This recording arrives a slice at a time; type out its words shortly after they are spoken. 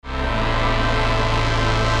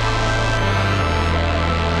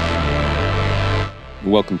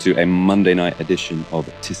Welcome to a Monday night edition of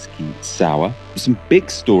Tysky Sour. Some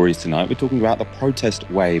big stories tonight. We're talking about the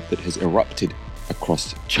protest wave that has erupted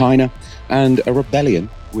across China and a rebellion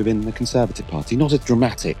within the Conservative Party. Not as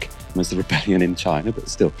dramatic as the rebellion in China, but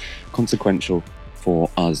still consequential for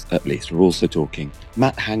us at least. We're also talking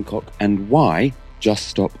Matt Hancock and why Just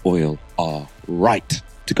Stop Oil are right.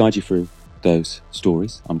 To guide you through those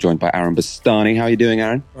stories, I'm joined by Aaron Bastani. How are you doing,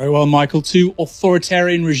 Aaron? Very well, Michael. Two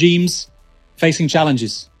authoritarian regimes facing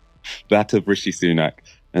challenges. That of Rishi Sunak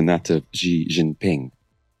and that of Xi Jinping.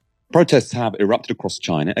 Protests have erupted across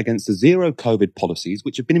China against the zero COVID policies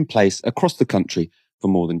which have been in place across the country for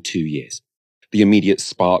more than 2 years. The immediate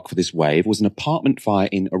spark for this wave was an apartment fire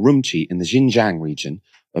in Urumqi in the Xinjiang region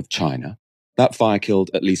of China. That fire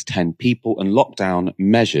killed at least 10 people, and lockdown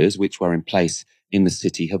measures which were in place in the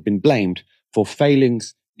city have been blamed for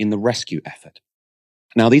failings in the rescue effort.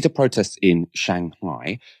 Now, these are protests in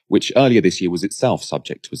Shanghai, which earlier this year was itself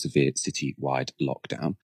subject to a severe city-wide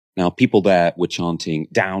lockdown. Now, people there were chanting,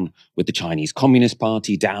 "Down with the Chinese Communist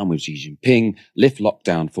Party, down with Xi Jinping, lift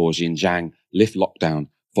lockdown for Xinjiang, lift lockdown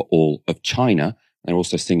for all of China." They're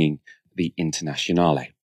also singing the Internationale.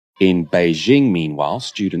 In Beijing, meanwhile,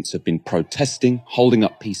 students have been protesting, holding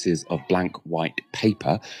up pieces of blank white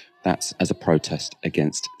paper. That's as a protest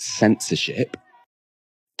against censorship.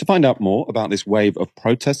 To find out more about this wave of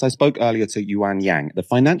protests, I spoke earlier to Yuan Yang, the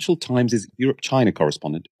Financial Times' Europe-China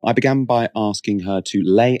correspondent. I began by asking her to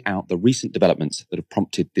lay out the recent developments that have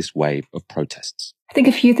prompted this wave of protests. I think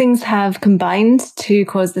a few things have combined to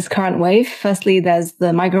cause this current wave. Firstly, there's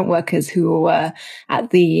the migrant workers who were at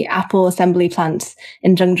the Apple assembly plant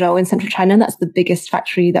in Zhengzhou in central China. That's the biggest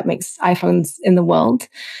factory that makes iPhones in the world.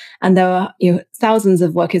 And there were thousands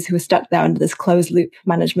of workers who were stuck there under this closed loop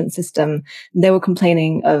management system. They were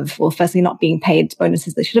complaining of, well, firstly, not being paid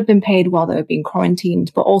bonuses that should have been paid while they were being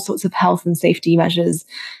quarantined, but all sorts of health and safety measures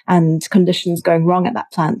and conditions going wrong at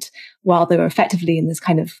that plant while they were effectively in this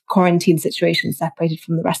kind of quarantine situation separated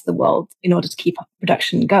from the rest of the world in order to keep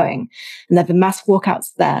production going. And there have been mass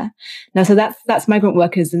walkouts there. Now, so that's migrant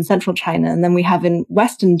workers in central China. And then we have in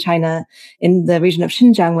western China, in the region of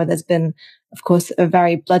Xinjiang, where there's been, of course, a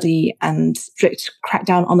very bloody and strict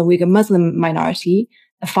crackdown on the Uyghur Muslim minority,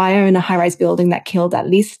 a fire in a high-rise building that killed at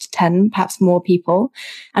least 10, perhaps more people.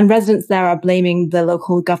 And residents there are blaming the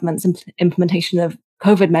local government's implementation of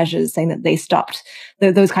COVID measures, saying that they stopped,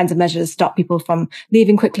 those kinds of measures stopped people from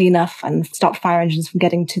leaving quickly enough and stopped fire engines from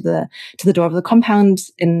getting to the door of the compound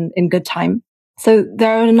in good time. So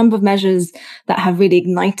there are a number of measures that have really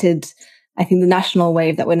ignited, I think, the national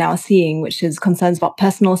wave that we're now seeing, which is concerns about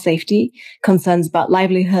personal safety, concerns about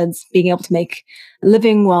livelihoods, being able to make a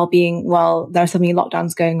living while there are so many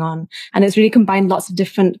lockdowns going on. And it's really combined lots of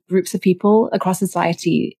different groups of people across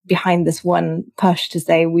society behind this one push to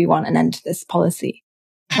say, we want an end to this policy.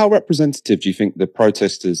 How representative do you think the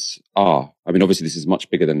protesters are? I mean, obviously, this is much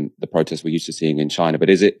bigger than the protests we're used to seeing in China, but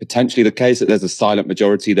is it potentially the case that there's a silent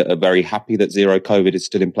majority that are very happy that zero COVID is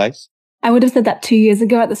still in place? I would have said that 2 years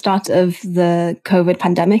ago at the start of the COVID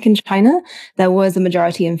pandemic in China, there was a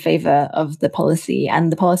majority in favor of the policy, and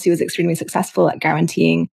the policy was extremely successful at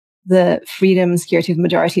guaranteeing the freedom and security of the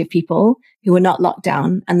majority of people who were not locked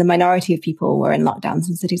down, and the minority of people were in lockdowns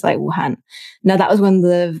in cities like Wuhan. Now, that was when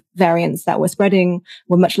the variants that were spreading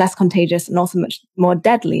were much less contagious and also much more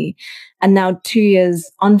deadly. And now 2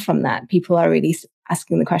 years on from that, people are really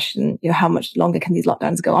asking the question, how much longer can these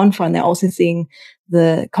lockdowns go on for? And they're also seeing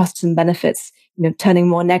the costs and benefits, turning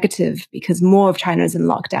more negative because more of China is in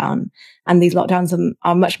lockdown. And these lockdowns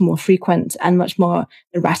are much more frequent and much more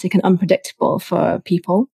erratic and unpredictable for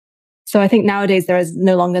people. So I think nowadays there is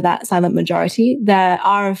no longer that silent majority. There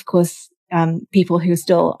are, of course, people who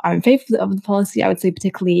still are in favor of the policy. I would say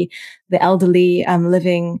particularly the elderly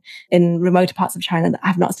living in remote parts of China that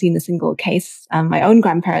have not seen a single case. My own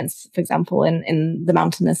grandparents, for example, in the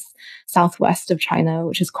mountainous southwest of China,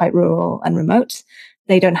 which is quite rural and remote,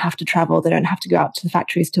 they don't have to travel. They don't have to go out to the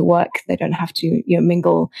factories to work. They don't have to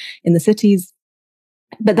mingle in the cities.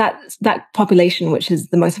 But that population, which is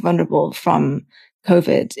the most vulnerable from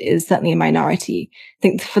COVID, is certainly a minority. I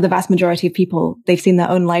think for the vast majority of people, they've seen their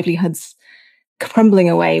own livelihoods crumbling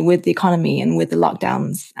away with the economy and with the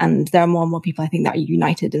lockdowns. And there are more and more people, I think, that are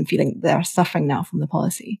united and feeling they're suffering now from the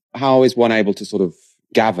policy. How is one able to sort of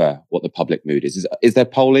gather what the public mood is? Is there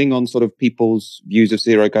polling on sort of people's views of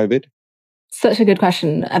zero COVID? Such a good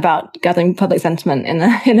question about gathering public sentiment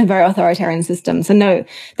in a very authoritarian system. So no,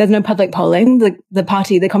 there's no public polling.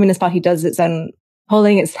 The Communist Party does its own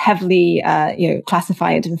polling. It's heavily,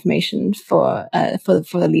 classified information for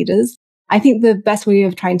the leaders. I think the best way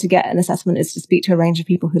of trying to get an assessment is to speak to a range of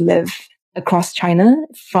people who live across China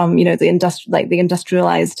from, the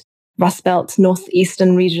industrialized Rust Belt,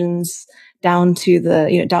 northeastern regions down to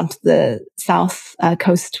the south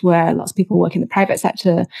coast where lots of people work in the private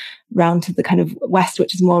sector, round to the kind of west,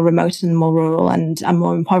 which is more remote and more rural and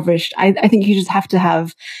more impoverished. I think you just have to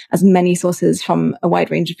have as many sources from a wide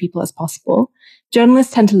range of people as possible.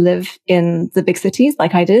 Journalists tend to live in the big cities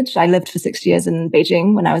like I did. I lived for 6 years in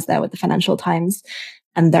Beijing when I was there with the Financial Times.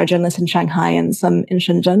 And there are journalists in Shanghai and some in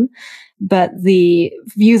Shenzhen. But the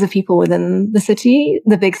views of people within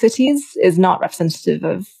the big cities, is not representative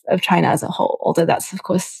of China as a whole. Although that's, of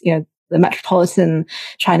course, the metropolitan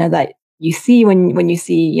China that you see when you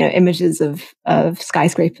see, images of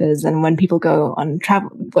skyscrapers, and when people go on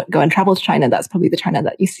travel to China, that's probably the China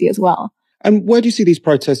that you see as well. And where do you see these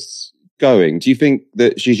protests going? Do you think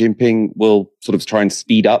that Xi Jinping will sort of try and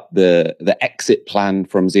speed up the exit plan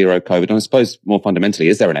from zero COVID? And I suppose more fundamentally,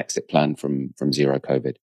 is there an exit plan from zero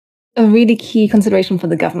COVID? A really key consideration for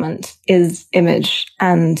the government is image,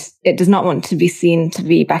 and it does not want to be seen to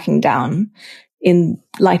be backing down in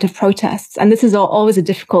light of protests. And this is always a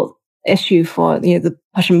difficult issue for the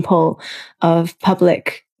push and pull of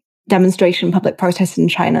public demonstration, public protest in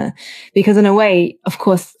China, because in a way, of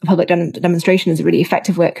course, a public demonstration is a really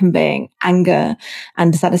effective way at conveying anger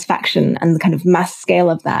and dissatisfaction and the kind of mass scale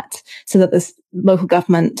of that, so that the local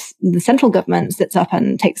government, the central government, sits up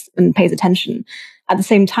and pays attention. At the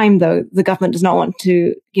same time, though, the government does not want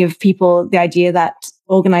to give people the idea that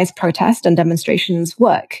organized protest and demonstrations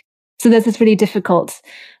work. So there's this really difficult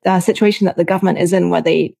situation that the government is in, where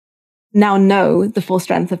they now know the full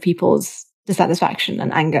strength of people's dissatisfaction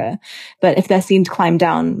and anger. But if they're seen to climb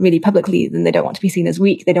down really publicly, then they don't want to be seen as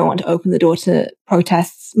weak. They don't want to open the door to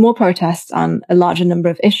more protests on a larger number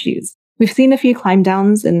of issues. We've seen a few climb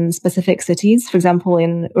downs in specific cities, for example,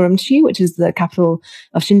 in Urumqi, which is the capital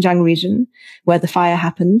of Xinjiang region, where the fire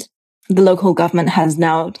happened. The local government has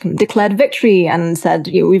now declared victory and said,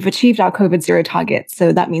 we've achieved our COVID zero target.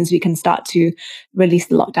 So that means we can start to release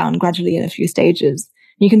the lockdown gradually in a few stages.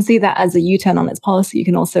 You can see that as a U-turn on its policy. You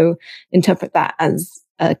can also interpret that as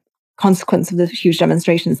a consequence of the huge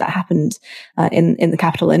demonstrations that happened in the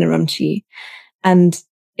capital, in Urumqi. And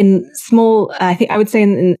in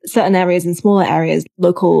certain areas, in smaller areas,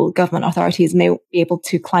 local government authorities may be able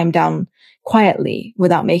to climb down quietly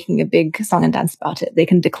without making a big song and dance about it. They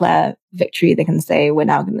can declare victory. They can say, we're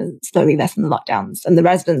now going to slowly lessen the lockdowns. And the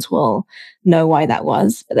residents will know why that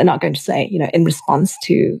was, but they're not going to say, in response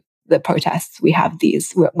to the protests, we have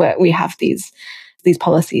these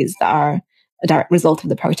policies that are a direct result of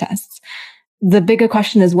the protests. The bigger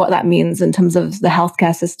question is what that means in terms of the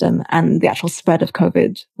healthcare system and the actual spread of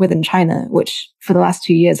COVID within China, which for the last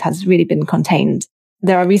 2 years has really been contained.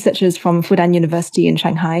 There are researchers from Fudan University in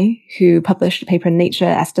Shanghai who published a paper in Nature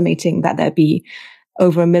estimating that there'd be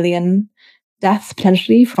over 1 million deaths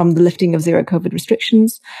potentially from the lifting of zero COVID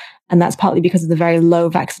restrictions. And that's partly because of the very low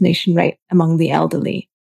vaccination rate among the elderly.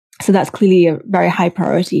 So that's clearly a very high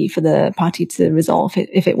priority for the party to resolve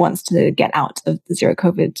if it wants to get out of the zero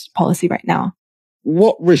COVID policy right now.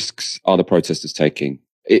 What risks are the protesters taking?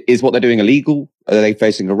 Is what they're doing illegal? Are they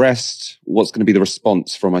facing arrest? What's going to be the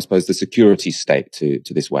response from, I suppose, the security state to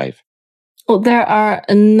this wave? Well, there are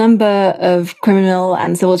a number of criminal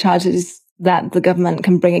and civil charges that the government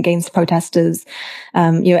can bring against protesters.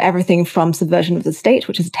 Everything from subversion of the state,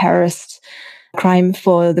 which is a terrorist crime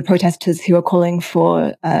for the protesters who are calling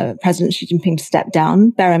for President Xi Jinping to step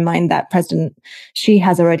down. Bear in mind that President Xi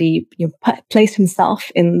has already placed himself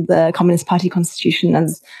in the Communist Party constitution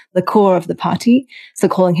as the core of the party. So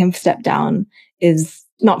calling him to step down is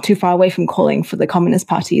not too far away from calling for the Communist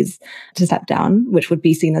parties to step down, which would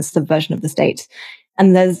be seen as subversion of the state.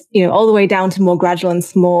 And there's, all the way down to more gradual and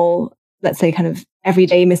small, let's say, kind of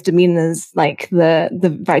everyday misdemeanors, like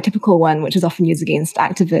the very typical one, which is often used against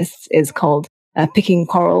activists, is called picking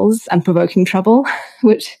quarrels and provoking trouble,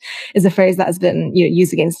 which is a phrase that has been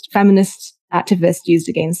used against feminist activists, used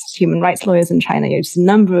against human rights lawyers in China. Just a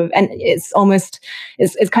number of, and it's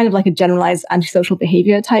kind of like a generalized antisocial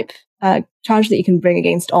behavior type charge that you can bring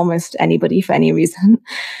against almost anybody for any reason.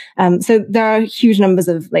 So there are huge numbers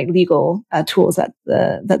of legal tools that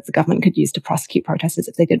the government could use to prosecute protesters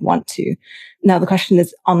if they did want to. Now the question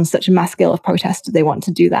is, on such a mass scale of protest, do they want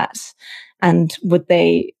to do that? And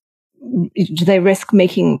do they risk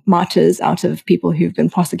making martyrs out of people who've been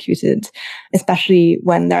prosecuted, especially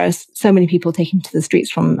when there are so many people taking to the streets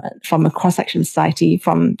from a cross-section of society,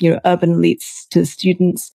 from urban elites to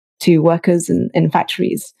students to workers in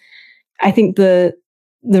factories? I think the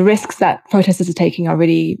risks that protesters are taking are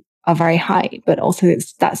very high, but also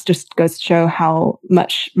that just goes to show how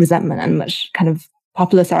much resentment and much kind of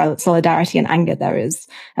popular solidarity and anger there is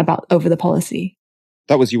over the policy.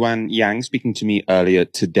 That was Yuan Yang speaking to me earlier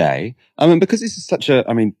today. And because this is such a,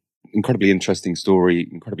 incredibly interesting story,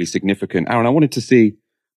 incredibly significant, Aaron, I wanted to see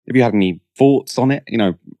if you had any thoughts on it.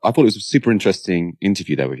 I thought it was a super interesting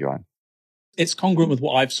interview there with Yuan. It's congruent with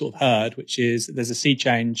what I've sort of heard, which is that there's a sea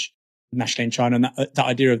change nationally in China, and that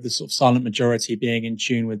idea of the sort of silent majority being in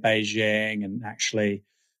tune with Beijing and actually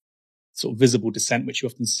sort of visible dissent, which you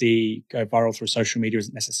often see go viral through social media,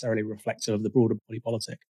 isn't necessarily reflective of the broader body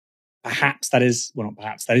politic. That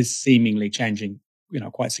is seemingly changing,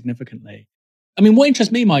 quite significantly. What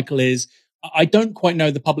interests me, Michael, is I don't quite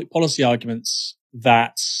know the public policy arguments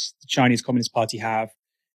that the Chinese Communist Party have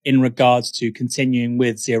in regards to continuing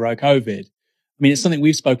with zero COVID. It's something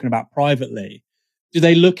we've spoken about privately. Do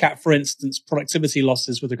they look at, for instance, productivity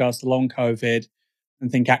losses with regards to long COVID and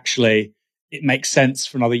think actually it makes sense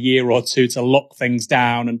for another year or two to lock things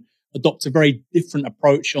down and adopt a very different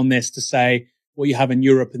approach on this to say what you have in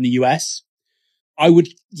Europe and the US? I would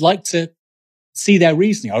like to see their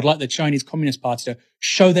reasoning. I would like the Chinese Communist Party to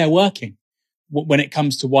show their working when it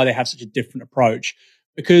comes to why they have such a different approach.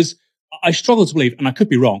 Because I struggle to believe, and I could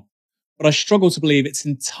be wrong, but I struggle to believe it's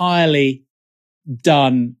entirely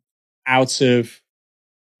done out of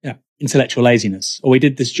intellectual laziness. Or we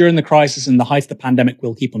did this during the crisis and the height of the pandemic,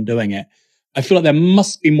 we'll keep on doing it. I feel like there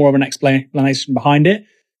must be more of an explanation behind it.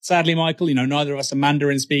 Sadly, Michael, neither of us are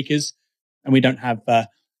Mandarin speakers, and we don't have,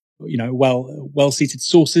 well-seated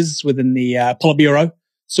sources within the Politburo.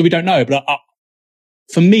 So we don't know. But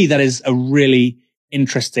for me, that is a really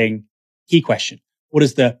interesting key question. What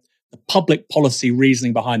is the public policy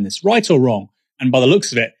reasoning behind this, right or wrong? And by the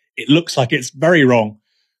looks of it, it looks like it's very wrong,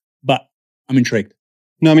 but I'm intrigued.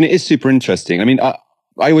 No, it is super interesting.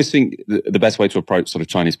 I always think the best way to approach sort of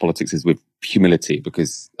Chinese politics is with humility,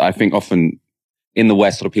 because I think often in the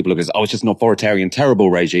West, sort of people look at it as, it's just an authoritarian,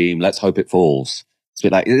 terrible regime. Let's hope it falls.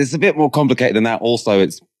 It's a bit more complicated than that. Also,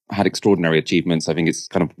 it's had extraordinary achievements. I think it's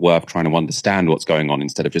kind of worth trying to understand what's going on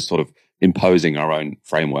instead of just sort of imposing our own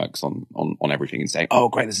frameworks on everything and saying, oh,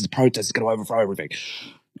 great, this is a protest, it's going to overthrow everything.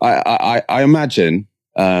 I imagine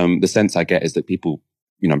the sense I get is that people,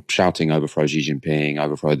 shouting overthrow Xi Jinping,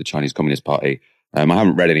 overthrow the Chinese Communist Party. I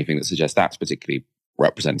haven't read anything that suggests that's particularly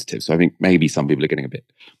representative. So I think maybe some people are getting a bit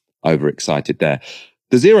overexcited there.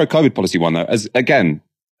 The zero COVID policy one, though,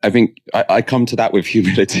 I think I come to that with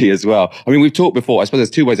humility as well. We've talked before. I suppose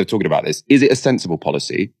there's two ways of talking about this. Is it a sensible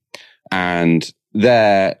policy? And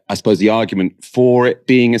there, I suppose the argument for it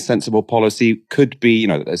being a sensible policy could be,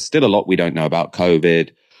 there's still a lot we don't know about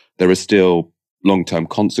COVID. There are still long-term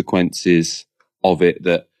consequences of it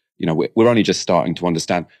that, we're only just starting to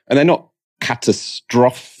understand. And they're not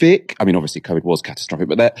catastrophic. Obviously COVID was catastrophic,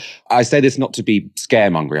 but I say this not to be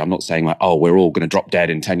scaremongering. I'm not saying we're all going to drop dead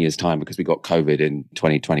in 10 years time because we got COVID in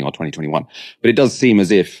 2020 or 2021. But it does seem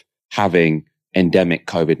as if having endemic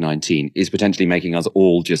COVID-19 is potentially making us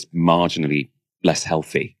all just marginally less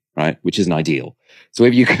healthy, right? Which isn't ideal. So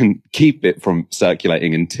if you can keep it from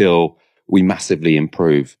circulating until we massively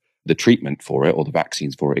improve the treatment for it or the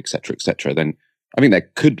vaccines for it, et cetera, then I think there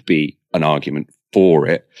could be an argument for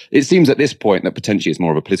it. It seems at this point that potentially it's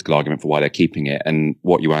more of a political argument for why they're keeping it. And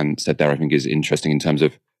what Yuan said there, I think, is interesting in terms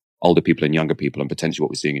of older people and younger people. And potentially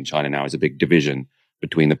what we're seeing in China now is a big division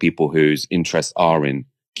between the people whose interests are in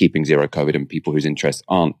keeping zero COVID and people whose interests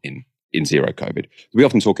aren't in zero COVID. We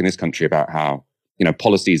often talk in this country about how,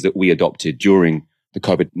 policies that we adopted during the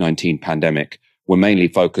COVID-19 pandemic were mainly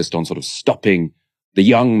focused on sort of stopping the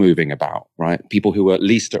young moving about, right? People who were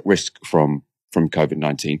least at risk from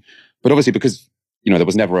COVID-19. But obviously because, there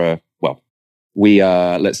was never we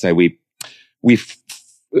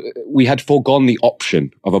had foregone the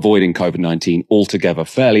option of avoiding COVID-19 altogether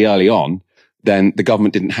fairly early on, then the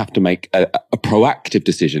government didn't have to make a proactive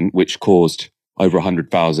decision, which caused over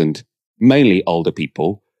 100,000, mainly older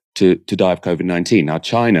people, to die of COVID-19. Now,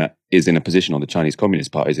 China is in a position, or the Chinese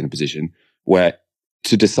Communist Party is in a position, where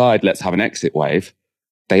to decide, let's have an exit wave,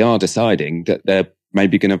 they are deciding that they're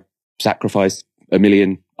maybe going to sacrifice 1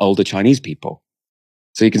 million older Chinese people.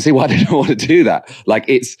 So you can see why they don't want to do that.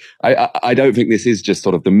 I don't think this is just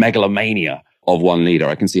sort of the megalomania of one leader.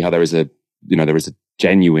 I can see how there is a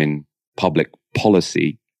genuine public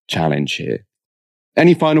policy challenge here.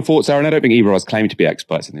 Any final thoughts, Aaron? I don't think either of us claim to be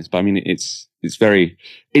experts in this, but it's very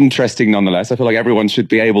interesting nonetheless. I feel like everyone should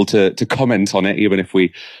be able to comment on it, even if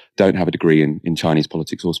we don't have a degree in Chinese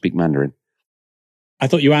politics or speak Mandarin. I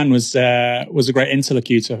thought Yuan was a great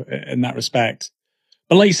interlocutor in that respect.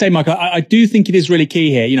 But like you say, Michael, I do think it is really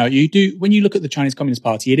key here. When you look at the Chinese Communist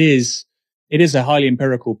Party, it is a highly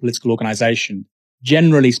empirical political organization.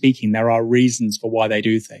 Generally speaking, there are reasons for why they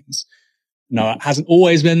do things. No, it hasn't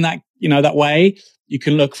always been that, that way. You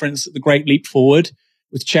can look, for instance, at the Great Leap Forward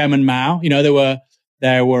with Chairman Mao. There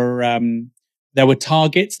were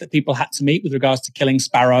targets that people had to meet with regards to killing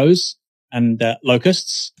sparrows and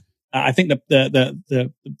locusts. I think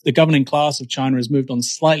the governing class of China has moved on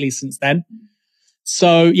slightly since then.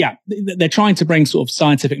 So yeah, they're trying to bring sort of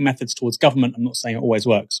scientific methods towards government. I'm not saying it always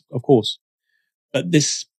works, of course, but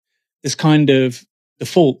this kind of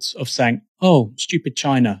default of saying, "Oh, stupid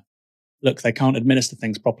China, look, they can't administer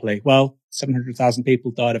things properly." Well, 700,000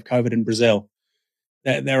 people died of COVID in Brazil.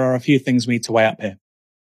 There are a few things we need to weigh up here.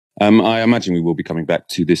 I imagine we will be coming back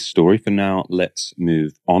to this story. For now, let's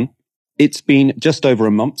move on. It's been just over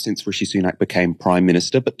a month since Rishi Sunak became Prime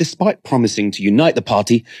Minister, but despite promising to unite the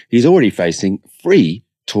party, he's already facing 3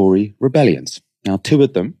 Tory rebellions. Now, 2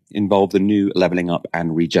 of them involve the new Levelling Up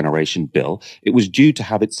and Regeneration Bill. It was due to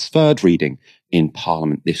have its 3rd reading in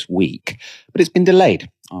Parliament this week, but it's been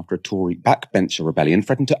delayed after a Tory backbencher rebellion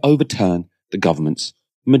threatened to overturn the government's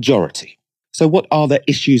majority. So what are the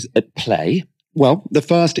issues at play? Well, the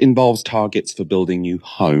first involves targets for building new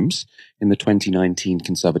homes. In the 2019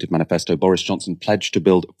 Conservative manifesto, Boris Johnson pledged to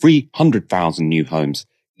build 300,000 new homes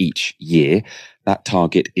each year. That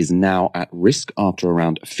target is now at risk after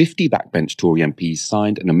around 50 backbench Tory MPs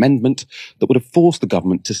signed an amendment that would have forced the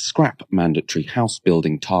government to scrap mandatory house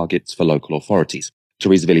building targets for local authorities.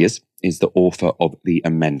 Therese Villiers is the author of the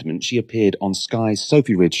amendment. She appeared on Sky's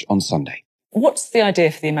Sophie Ridge on Sunday. What's the idea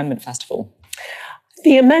for the amendment, first of all?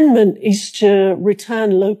 The amendment is to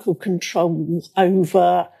return local control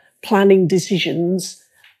over planning decisions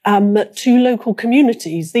to local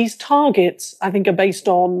communities. These targets, I think, are based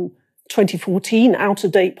on 2014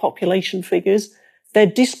 out-of-date population figures. They're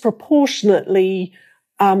disproportionately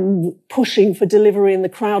pushing for delivery in the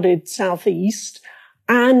crowded southeast.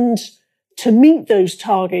 And to meet those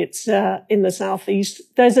targets in the southeast,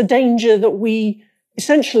 there's a danger that we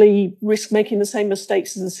essentially risk making the same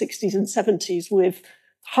mistakes as the 60s and 70s with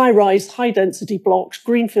high-rise, high-density blocks,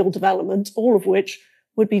 greenfield development, all of which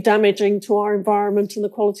would be damaging to our environment and the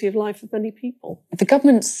quality of life of many people. The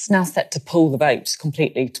government's now set to pull the vote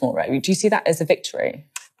completely tomorrow. Do you see that as a victory?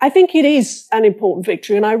 I think it is an important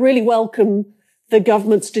victory, and I really welcome the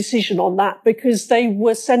government's decision on that because they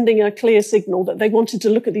were sending a clear signal that they wanted to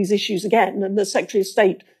look at these issues again. And the Secretary of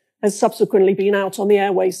State has subsequently been out on the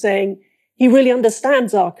airways saying he really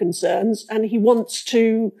understands our concerns and he wants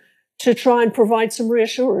to try and provide some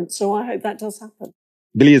reassurance. So I hope that does happen.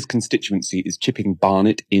 Villiers' constituency is Chipping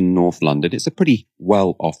Barnet in North London. It's a pretty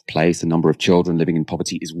well-off place. The number of children living in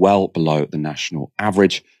poverty is well below the national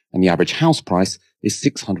average, and the average house price is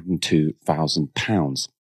 £602,000.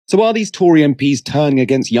 So are these Tory MPs turning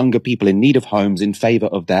against younger people in need of homes in favour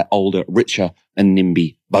of their older, richer and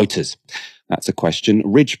NIMBY voters? That's a question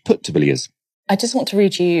Ridge put to Villiers. I just want to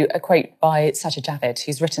read you a quote by Sajid Javid,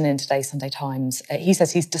 who's written in today's Sunday Times. He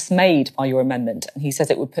says he's dismayed by your amendment, and he says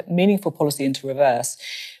it would put meaningful policy into reverse.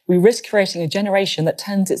 We risk creating a generation that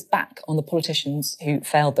turns its back on the politicians who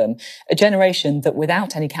failed them, a generation that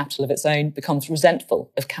without any capital of its own becomes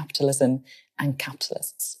resentful of capitalism and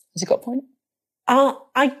capitalists. Has he got a point?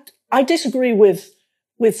 I disagree with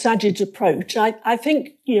Sajid's approach. I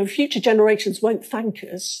think, future generations won't thank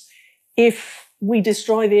us if we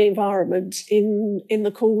destroy the environment in the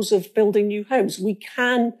cause of building new homes. We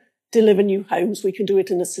can deliver new homes. We can do it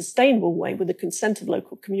in a sustainable way with the consent of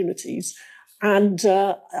local communities. And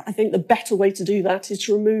I think the better way to do that is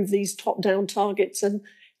to remove these top-down targets and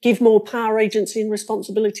give more power, agency and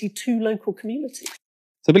responsibility to local communities.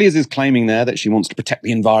 So Villiers is claiming there that she wants to protect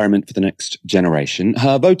the environment for the next generation.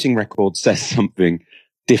 Her voting record says something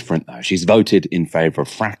different, though. She's voted in favour of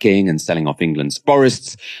fracking and selling off England's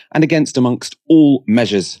forests and against almost all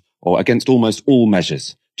measures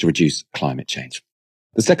to reduce climate change.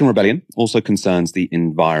 The second rebellion also concerns the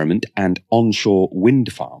environment and onshore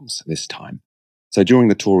wind farms this time. So during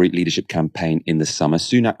the Tory leadership campaign in the summer,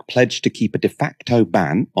 Sunak pledged to keep a de facto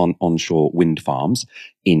ban on onshore wind farms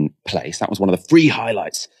in place. That was one of the 3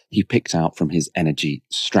 highlights he picked out from his energy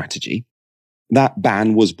strategy. That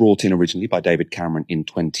ban was brought in originally by David Cameron in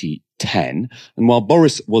 2010. And while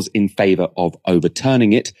Boris was in favour of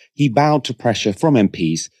overturning it, he bowed to pressure from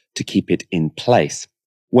MPs to keep it in place.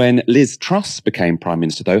 When Liz Truss became Prime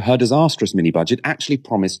Minister, though, her disastrous mini-budget actually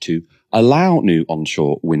promised to allow new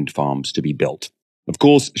onshore wind farms to be built. Of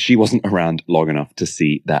course, she wasn't around long enough to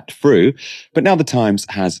see that through. But now the Times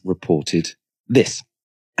has reported this.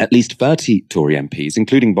 At least 30 Tory MPs,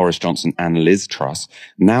 including Boris Johnson and Liz Truss,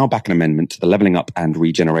 now back an amendment to the Levelling Up and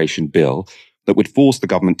Regeneration Bill that would force the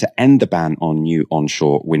government to end the ban on new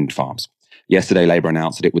onshore wind farms. Yesterday, Labour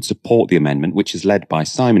announced that it would support the amendment, which is led by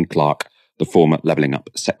Simon Clarke, the former Levelling Up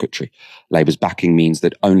secretary. Labour's backing means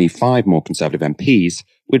that only 5 more Conservative MPs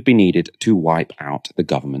would be needed to wipe out the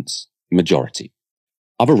government's majority.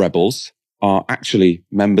 Other rebels are actually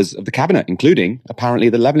members of the cabinet, including, apparently,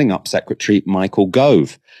 the Levelling Up secretary, Michael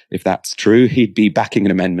Gove. If that's true, he'd be backing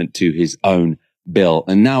an amendment to his own bill.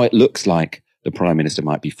 And now it looks like the Prime Minister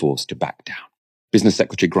might be forced to back down. Business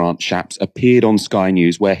Secretary Grant Shapps appeared on Sky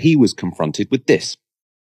News where he was confronted with this.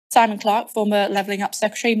 Simon Clarke, former Levelling Up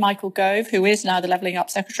Secretary, Michael Gove, who is now the Levelling Up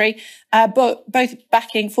Secretary, both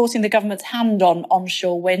forcing the government's hand on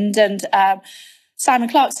onshore wind. And Simon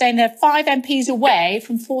Clarke saying they're 5 MPs away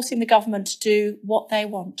from forcing the government to do what they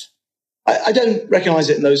want. I don't recognise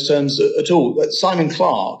it in those terms at all. Simon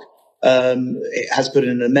Clarke has put in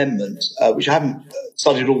an amendment, which I haven't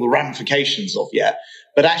studied all the ramifications of yet,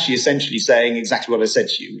 but actually essentially saying exactly what I said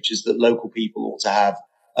to you, which is that local people ought to have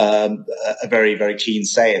a very, very keen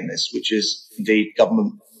say in this, which is indeed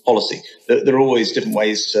government policy. There are always different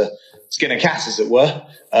ways to skin a cat, as it were,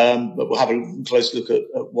 but we'll have a close look at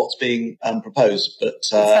what's being proposed. But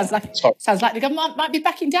sounds like the government might be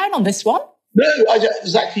backing down on this one. No,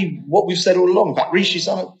 exactly what we've said all along. In fact, Rishi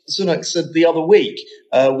Sunak said the other week,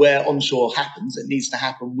 where onshore happens, it needs to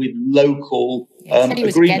happen with local he said he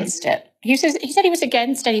was agreement. Against it. He said he was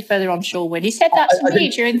against any further onshore wind. He said that to me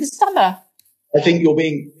during the summer. I think you're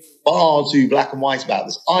being far too black and white about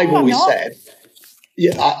this. I've always said...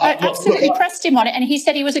 Yeah, I absolutely pressed him on it, and he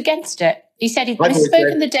said he was against it. He said he'd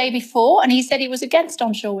spoken the day before, and he said he was against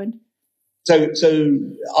onshore wind. So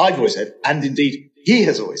I've always said, and indeed he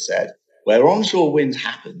has always said, where onshore wind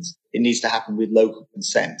happens, it needs to happen with local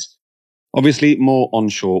consent. Obviously, more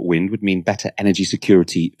onshore wind would mean better energy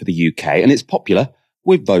security for the UK, and it's popular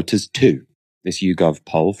with voters too. This YouGov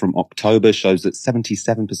poll from October shows that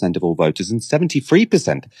 77% of all voters and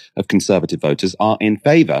 73% of Conservative voters are in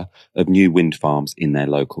favour of new wind farms in their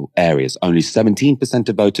local areas. Only 17%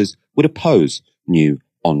 of voters would oppose new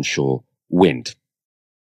onshore wind.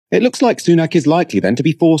 It looks like Sunak is likely then to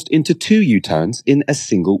be forced into 2 U-turns in a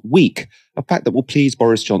single week, a fact that will please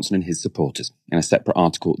Boris Johnson and his supporters. In a separate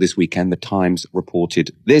article this weekend, The Times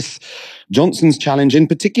reported this. Johnson's challenge in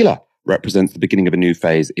particular represents the beginning of a new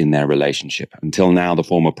phase in their relationship. Until now, the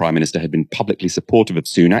former Prime Minister had been publicly supportive of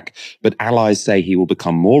Sunak, but allies say he will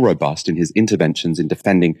become more robust in his interventions in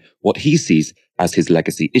defending what he sees as his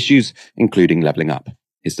legacy issues, including levelling up.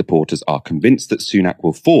 His supporters are convinced that Sunak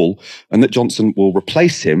will fall and that Johnson will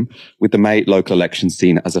replace him, with the May local election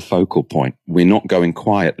seen as a focal point. We're not going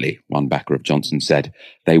quietly, one backer of Johnson said.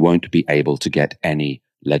 They won't be able to get any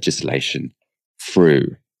legislation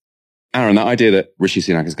through. Aaron, that idea that Rishi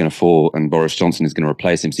Sunak is going to fall and Boris Johnson is going to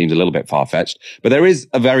replace him seems a little bit far-fetched. But there is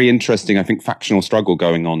a very interesting, I think, factional struggle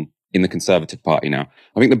going on in the Conservative Party now.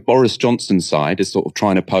 I think the Boris Johnson side is sort of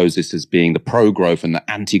trying to pose this as being the pro-growth and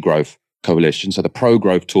the anti-growth coalition. So the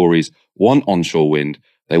pro-growth Tories want onshore wind.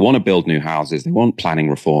 They want to build new houses. They want planning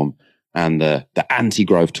reform. And the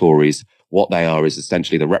anti-growth Tories, what they are is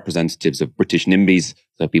essentially the representatives of British NIMBYs,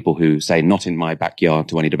 so people who say not in my backyard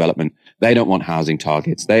to any development. They don't want housing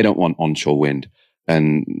targets. They don't want onshore wind.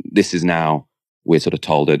 And this is now, we're sort of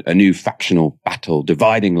told, a new factional battle,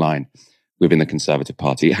 dividing line within the Conservative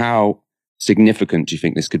Party. How significant do you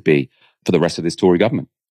think this could be for the rest of this Tory government?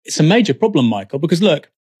 It's a major problem, Michael, because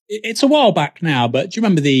look, it's a while back now, but do you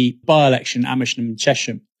remember the by-election Amersham and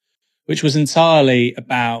Chesham, which was entirely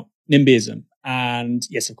about NIMBYism? And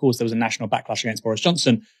yes, of course, there was a national backlash against Boris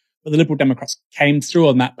Johnson, but the Liberal Democrats came through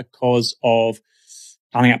on that because of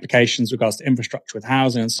planning applications with regards to infrastructure with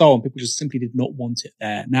housing and so on. People just simply did not want it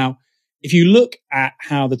there. Now, if you look at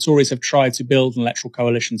how the Tories have tried to build an electoral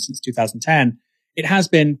coalition since 2010, it has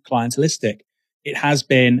been clientelistic. It has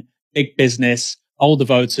been big business, older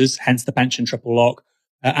voters, hence the pension triple lock,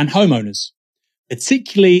 and homeowners,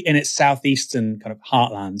 particularly in its southeastern kind of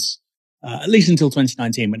heartlands, at least until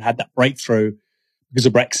 2019, when it had that breakthrough because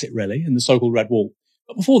of Brexit, really, and the so-called Red Wall.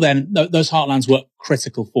 But before then, those heartlands were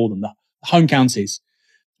critical for them, the home counties.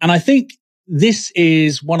 And I think this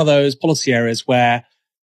is one of those policy areas where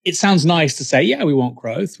it sounds nice to say, yeah, we want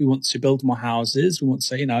growth. We want to build more houses. We want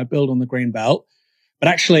to, build on the green belt. But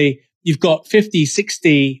actually, you've got 50,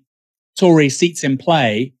 60 Tory seats in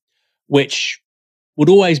play, which would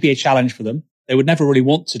always be a challenge for them. They would never really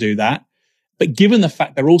want to do that. But given the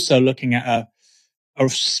fact they're also looking at a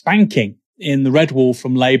spanking in the Red Wall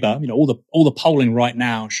from Labour, all the polling right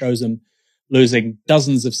now shows them losing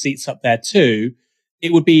dozens of seats up there too.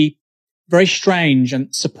 It would be very strange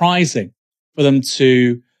and surprising for them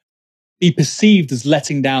to be perceived as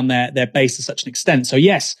letting down their base to such an extent. So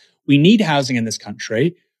yes, we need housing in this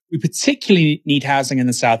country. We particularly need housing in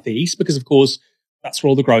the southeast because, of course, that's where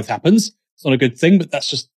all the growth happens. It's not a good thing, but that's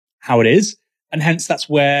just how it is. And hence that's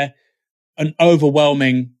where an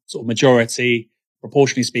overwhelming sort of majority,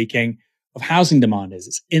 proportionally speaking, of housing demand is.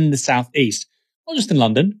 It's in the southeast, not just in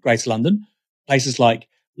London, Greater London, places like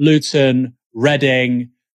Luton,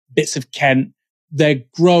 Reading, bits of Kent. They're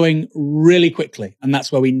growing really quickly. And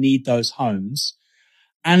that's where we need those homes.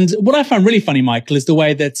 And what I found really funny, Michael, is the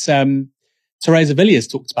way that Teresa Villiers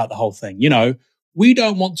talked about the whole thing. You know, we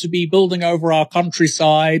don't want to be building over our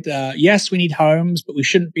countryside. Yes, we need homes, but we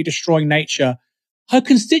shouldn't be destroying nature. Her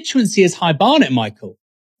constituency is High Barnet, Michael.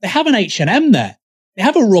 They have an H&M there. They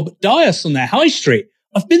have a Robert Dias on their high street.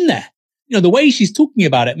 I've been there. You know, the way she's talking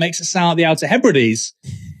about it makes it sound like the Outer Hebrides.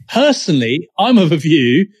 Personally, I'm of a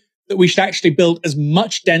view that we should actually build as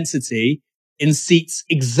much density in seats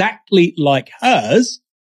exactly like hers,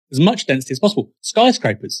 as much density as possible.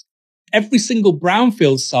 Skyscrapers. Every single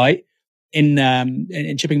brownfield site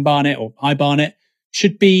in Chipping Barnet or High Barnet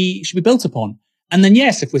should be built upon. And then,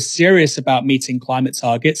 yes, if we're serious about meeting climate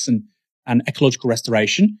targets and ecological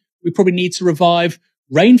restoration, we probably need to revive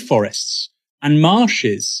rainforests and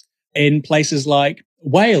marshes in places like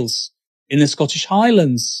Wales, in the Scottish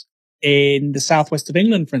Highlands, in the southwest of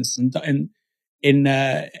England, for instance, in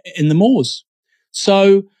the moors.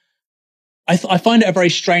 So I find it a very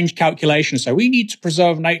strange calculation. So we need to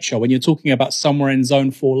preserve nature when you're talking about somewhere in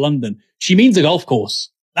Zone 4 London. She means a golf course.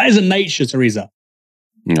 That isn't nature, Teresa.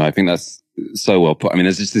 No, I think that's so well put. I mean,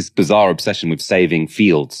 there's just this bizarre obsession with saving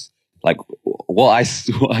fields. Like what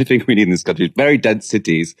I think we need in this country is very dense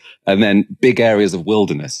cities and then big areas of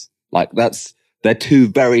wilderness. Like they're two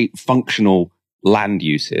very functional land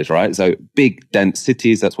uses, right? So big dense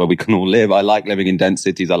cities, that's where we can all live. I like living in dense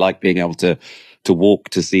cities. I like being able to walk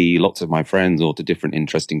to see lots of my friends or to different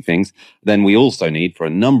interesting things. Then we also need, for a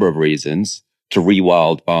number of reasons, to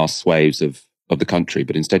rewild vast swathes of the country.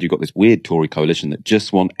 But instead, you've got this weird Tory coalition that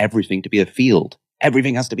just want everything to be a field.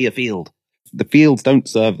 Everything has to be a field. The fields don't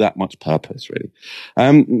serve that much purpose, really.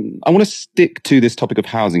 I want to stick to this topic of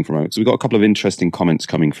housing for a moment, because we've got a couple of interesting comments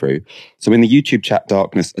coming through. So in the YouTube chat,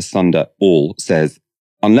 Darkness Asunder All says,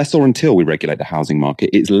 unless or until we regulate the housing market,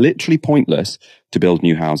 it's literally pointless to build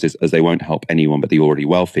new houses as they won't help anyone but the already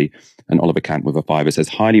wealthy. And Oliver Kant with a fiver says,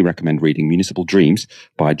 highly recommend reading Municipal Dreams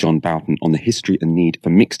by John Boughton on the history and need for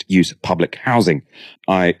mixed-use public housing.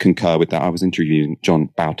 I concur with that. I was interviewing John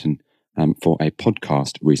Boughton for a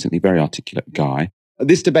podcast recently, very articulate guy.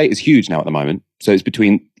 This debate is huge now at the moment. So it's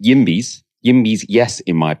between YIMBYs Yes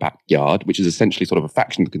in My Backyard, which is essentially sort of a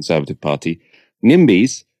faction of the Conservative Party,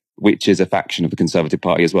 NIMBYs, which is a faction of the Conservative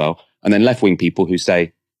Party as well, and then left-wing people who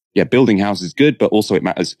say, yeah, building houses is good, but also it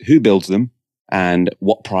matters who builds them and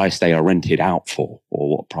what price they are rented out for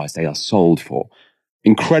or what price they are sold for.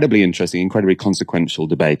 Incredibly interesting, incredibly consequential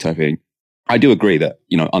debate, I think. I do agree that,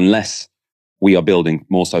 you know, unless we are building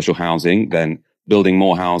more social housing, then building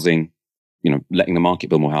more housing, you know, letting the market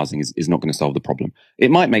build more housing is not going to solve the problem.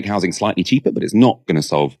 It might make housing slightly cheaper, but it's not going to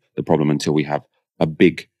solve the problem until we have a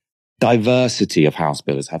big diversity of house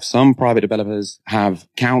builders, have some private developers, have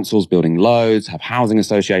councils building loads, have housing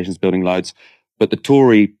associations building loads. But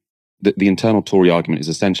the internal Tory argument is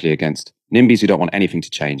essentially against NIMBYs who don't want anything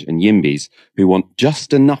to change and YIMBYs who want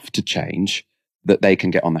just enough to change that they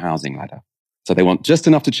can get on the housing ladder. So they want just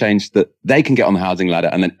enough to change that they can get on the housing ladder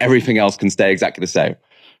and then everything else can stay exactly the same.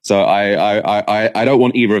 So I don't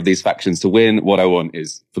want either of these factions to win. What I want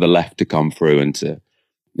is for the left to come through and to,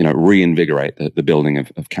 you know, reinvigorate the building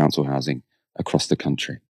of council housing across the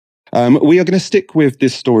country. We are going to stick with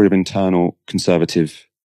this story of internal Conservative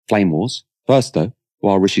flame wars. First, though,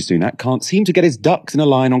 while Rishi Sunak can't seem to get his ducks in a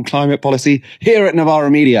line on climate policy, here at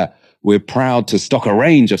Novara Media, we're proud to stock a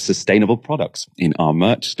range of sustainable products in our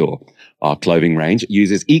merch store. Our clothing range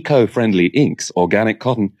uses eco-friendly inks, organic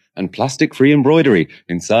cotton, and plastic-free embroidery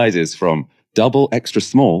in sizes from double extra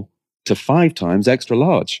small to 5 times extra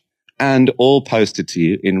large. And all posted to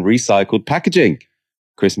you in recycled packaging.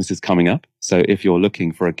 Christmas is coming up, so if you're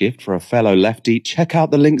looking for a gift for a fellow lefty, check out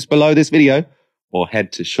the links below this video or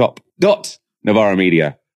head to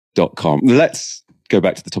shop.novaramedia.com. Let's go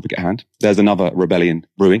back to the topic at hand. There's another rebellion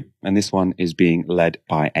brewing, and this one is being led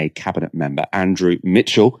by a cabinet member, Andrew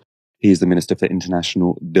Mitchell. He is the Minister for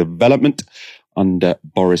International Development. Under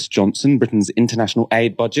Boris Johnson, Britain's international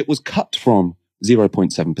aid budget was cut from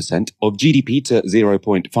 0.7% of GDP to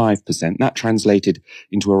 0.5%. That translated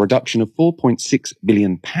into a reduction of £4.6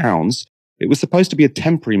 billion. It was supposed to be a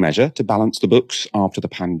temporary measure to balance the books after the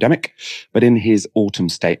pandemic, but in his autumn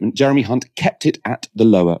statement, Jeremy Hunt kept it at the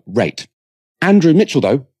lower rate. Andrew Mitchell,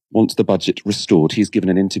 though, wants the budget restored. He's given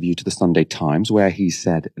an interview to the Sunday Times where he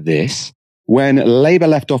said this: when Labour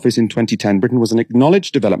left office in 2010, Britain was an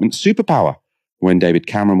acknowledged development superpower When David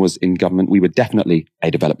Cameron was in government, we were definitely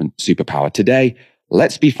a development superpower. Today,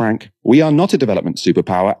 let's be frank, we are not a development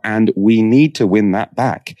superpower, and we need to win that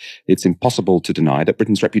back. It's impossible to deny that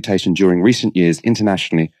Britain's reputation during recent years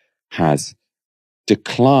internationally has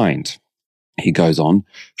declined. He goes on,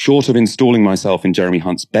 short of installing myself in Jeremy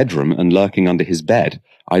Hunt's bedroom and lurking under his bed,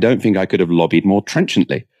 I don't think I could have lobbied more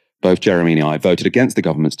trenchantly. Both Jeremy and I voted against the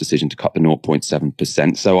government's decision to cut the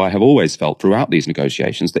 0.7%, so I have always felt throughout these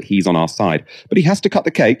negotiations that he's on our side. But he has to cut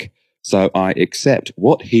the cake, so I accept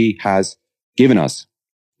what he has given us.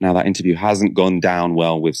 Now, that interview hasn't gone down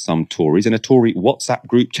well with some Tories. In a Tory WhatsApp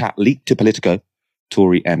group chat leaked to Politico,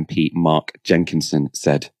 Tory MP Mark Jenkinson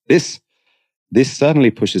said, This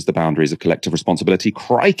certainly pushes the boundaries of collective responsibility.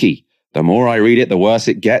 Crikey! The more I read it, the worse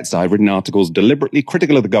it gets. I've written articles deliberately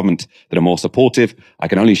critical of the government that are more supportive. I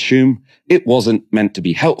can only assume it wasn't meant to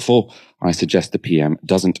be helpful. I suggest the PM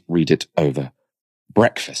doesn't read it over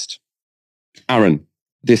breakfast. Aaron,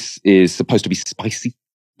 this is supposed to be spicy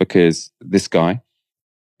because this guy,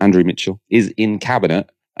 Andrew Mitchell, is in cabinet.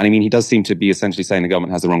 And I mean, he does seem to be essentially saying the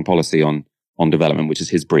government has the wrong policy on development, which is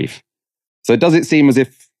his brief. So does it seem as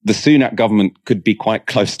if the Sunak government could be quite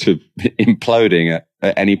close to imploding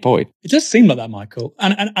at any point? It does seem like that, Michael.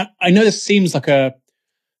 And I know this seems like a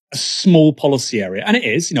small policy area, and it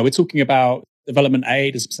is. You know, we're talking about development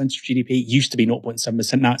aid as a percentage of GDP. It used to be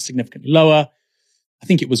 0.7%. Now it's significantly lower. I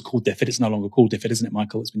think it was called DFID. It's no longer called DFID, isn't it,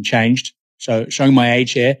 Michael? It's been changed. So showing my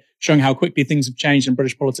age here, showing how quickly things have changed in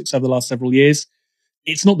British politics over the last several years.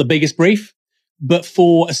 It's not the biggest brief, but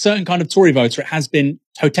for a certain kind of Tory voter, it has been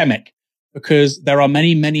totemic, because there are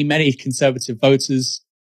many, many, many Conservative voters,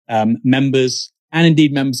 members, and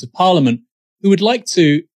indeed members of Parliament who would like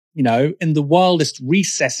to, you know, in the wildest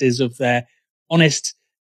recesses of their honest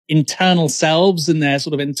internal selves and their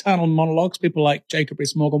sort of internal monologues, people like Jacob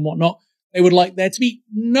Rees-Mogg and whatnot, they would like there to be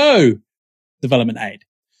no development aid.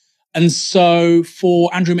 And so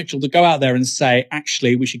for Andrew Mitchell to go out there and say,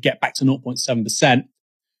 actually, we should get back to 0.7%,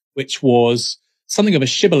 which was something of a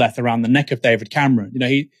shibboleth around the neck of David Cameron. You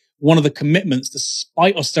know, one of the commitments,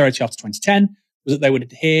 despite austerity after 2010, was that they would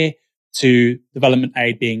adhere to development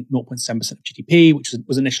aid being 0.7% of GDP, which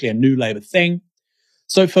was initially a New Labour thing.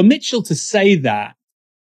 So for Mitchell to say that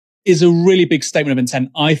is a really big statement of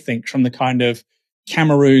intent, I think, from the kind of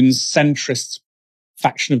Cameroon's centrist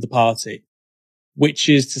faction of the party, which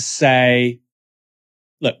is to say,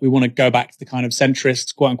 look, we want to go back to the kind of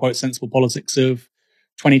centrist, quote unquote, sensible politics of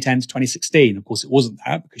 2010 to 2016. Of course, it wasn't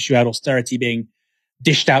that, because you had austerity being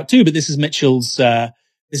dished out too, but this is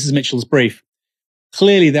Mitchell's brief.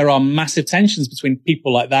 Clearly, there are massive tensions between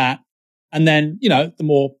people like that and then, you know, the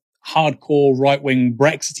more hardcore right-wing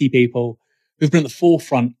Brexity people who've been at the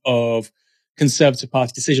forefront of Conservative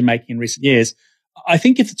Party decision-making in recent years. I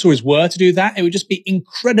think if the Tories were to do that, it would just be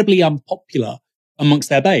incredibly unpopular amongst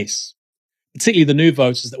their base, particularly the new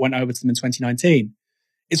voters that went over to them in 2019.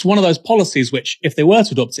 It's one of those policies which, if they were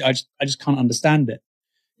to adopt it, I just can't understand it.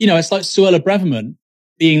 You know, it's like Suella Braverman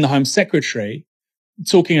being the Home Secretary,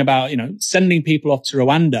 talking about, you know, sending people off to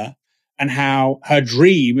Rwanda and how her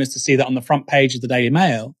dream is to see that on the front page of the Daily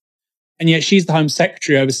Mail. And yet she's the Home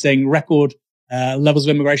Secretary overseeing record levels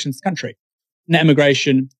of immigration in the country. Net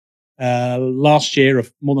immigration last year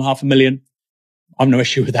of more than 500,000. I've no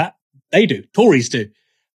issue with that. They do. Tories do.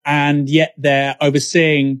 And yet they're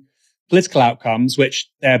overseeing political outcomes which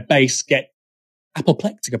their base get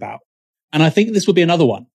apoplectic about. And I think this would be another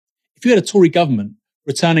one. If you had a Tory government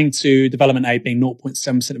returning to development aid being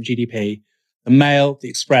 0.7% of GDP, the Mail, the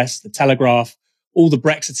Express, the Telegraph, all the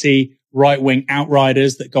Brexity right-wing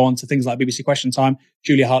outriders that go on to things like BBC Question Time,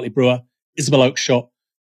 Julia Hartley-Brewer, Isabel Oakeshott,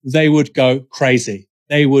 they would go crazy.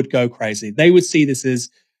 They would go crazy. They would see this as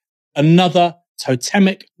another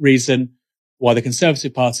totemic reason why the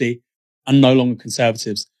Conservative Party are no longer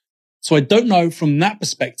Conservatives. So I don't know from that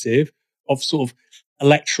perspective of sort of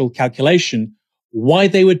electoral calculation why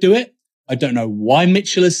they would do it. I don't know why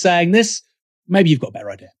Mitchell is saying this. Maybe you've got a better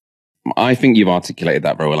idea. I think you've articulated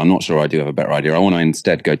that very well. I'm not sure I do have a better idea. I want to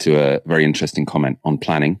instead go to a very interesting comment on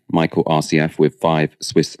planning. Michael RCF with 5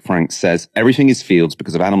 Swiss francs says, everything is fields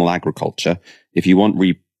because of animal agriculture. If you want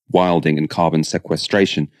rewilding and carbon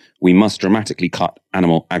sequestration, we must dramatically cut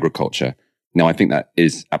animal agriculture. No, I think that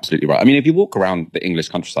is absolutely right. I mean, if you walk around the English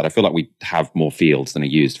countryside, I feel like we have more fields than are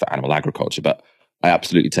used for animal agriculture, but I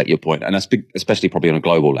absolutely take your point. And especially probably on a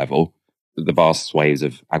global level, the vast swathes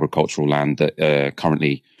of agricultural land that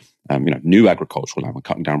currently, new agricultural land, we're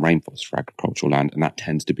cutting down rainforests for agricultural land, and that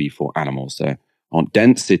tends to be for animals. So I want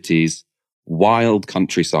dense cities, wild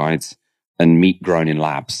countrysides, and meat grown in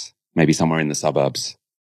labs, maybe somewhere in the suburbs.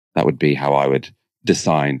 That would be how I would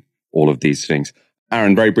design all of these things.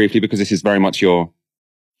 Aaron, very briefly, because this is very much your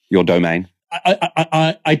domain.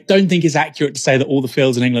 I don't think it's accurate to say that all the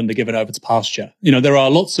fields in England are given over to pasture. You know, there are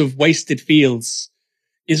lots of wasted fields.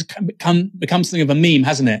 It's become something of a meme,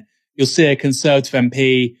 hasn't it? You'll see a Conservative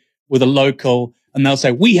MP with a local and they'll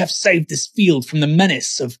say, we have saved this field from the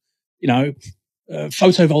menace of, you know,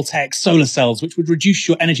 photovoltaic solar cells, which would reduce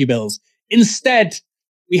your energy bills. Instead,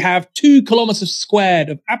 we have 2 kilometers squared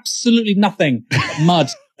of absolutely nothing but mud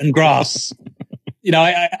and grass. You know,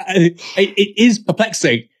 it is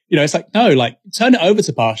perplexing. You know, it's like, no, like turn it over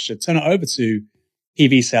to pasture, turn it over to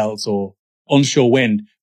PV cells or onshore wind.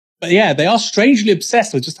 But yeah, they are strangely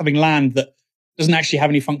obsessed with just having land that doesn't actually have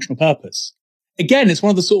any functional purpose. Again, it's one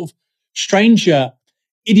of the sort of stranger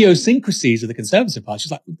idiosyncrasies of the Conservative Party.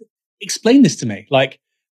 It's like, explain this to me. Like,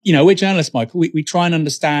 you know, we're journalists, Michael. We try and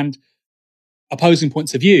understand opposing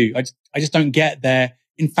points of view. I just don't get their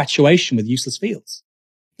infatuation with useless fields.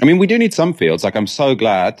 I mean, we do need some fields. Like, I'm so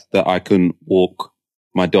glad that I can walk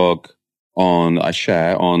my dog on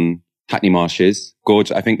Hackney Marshes.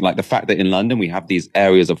 Gorgeous. I think like the fact that in London we have these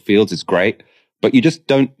areas of fields is great, but you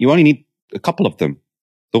only need a couple of them.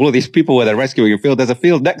 So all of these people where they're rescuing a field, there's a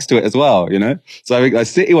field next to it as well, you know? So I think a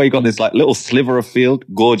city where you got this like little sliver of field,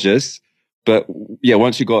 gorgeous. But yeah,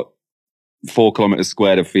 once you got 4 kilometers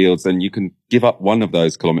squared of fields, then you can give up one of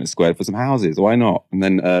those kilometers squared for some houses. Why not? And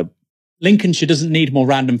then, Lincolnshire doesn't need more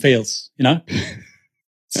random fields, you know?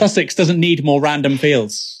 Sussex doesn't need more random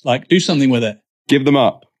fields. Like, do something with it. Give them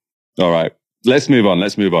up. All right. Let's move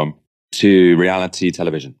on to reality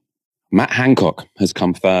television. Matt Hancock has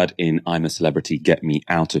come third in I'm a Celebrity, Get Me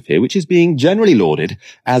Out of Here, which is being generally lauded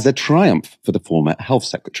as a triumph for the former health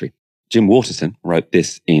secretary. Jim Waterson wrote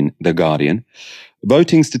this in The Guardian.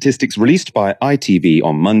 Voting statistics released by ITV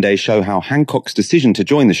on Monday show how Hancock's decision to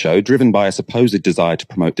join the show, driven by a supposed desire to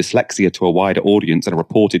promote dyslexia to a wider audience and a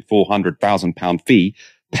reported £400,000 fee,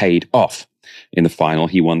 paid off. In the final,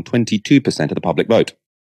 he won 22% of the public vote.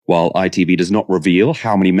 While ITV does not reveal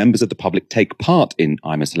how many members of the public take part in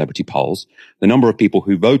I'm a Celebrity polls, the number of people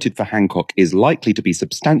who voted for Hancock is likely to be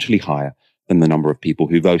substantially higher than the number of people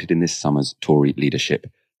who voted in this summer's Tory leadership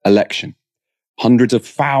election. Hundreds of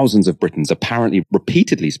thousands of Britons apparently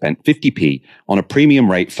repeatedly spent 50p on a premium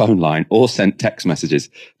rate phone line or sent text messages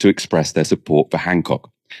to express their support for Hancock.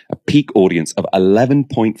 A peak audience of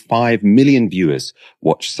 11.5 million viewers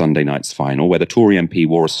watched Sunday night's final, where the Tory MP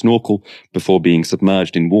wore a snorkel before being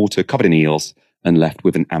submerged in water covered in eels and left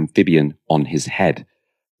with an amphibian on his head.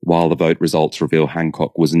 While the vote results reveal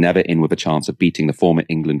Hancock was never in with a chance of beating the former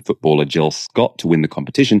England footballer Jill Scott to win the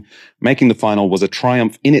competition, making the final was a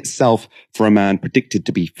triumph in itself for a man predicted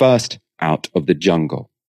to be first out of the jungle.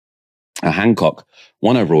 Hancock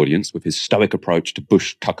won over audience with his stoic approach to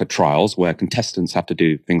bush tucker trials, where contestants have to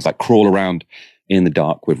do things like crawl around in the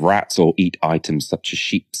dark with rats or eat items such as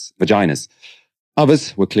sheep's vaginas.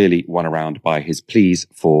 Others were clearly won around by his pleas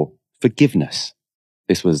for forgiveness.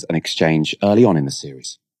 This was an exchange early on in the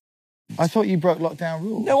series. I thought you broke lockdown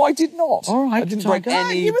rules. No, I did not. All right, I didn't break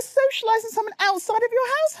any... You were socialising someone outside of your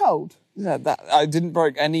household. Yeah, I didn't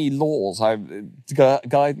break any laws.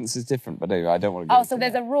 Guidance is different, but anyway, I don't want to go Oh, so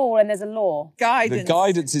there's a rule and there's a law. Guidance. The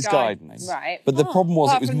guidance is guidance. Right. But the problem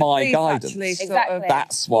was it was my guidance. Exactly.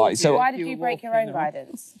 That's why. So why did you break your own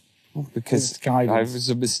guidance? Because it was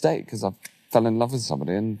a mistake, because I fell in love with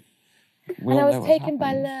somebody and we all I know was what's taken by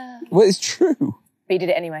happened. love. Well, it's true. But you did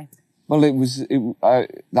it anyway. Well,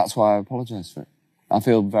 that's why I apologise for it. I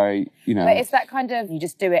feel very, But it's that kind of, you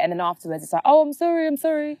just do it and then afterwards it's like, oh, I'm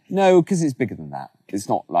sorry. No, because it's bigger than that. It's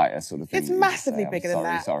not like a sort of thing. It's massively bigger than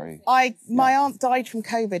that. Sorry. My aunt died from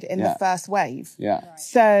COVID in the first wave. Yeah. Right.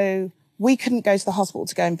 So we couldn't go to the hospital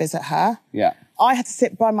to go and visit her. Yeah. I had to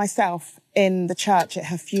sit by myself in the church at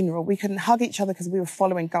her funeral. We couldn't hug each other because we were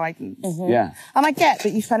following guidance. Mm-hmm. Yeah. And I get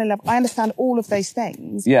that you fell in love. I understand all of those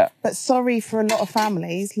things. Yeah. But sorry, for a lot of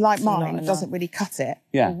families, like mine, doesn't really cut it.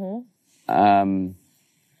 Yeah. Mm-hmm.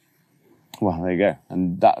 Well, there you go.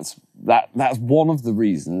 And that's one of the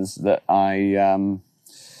reasons that I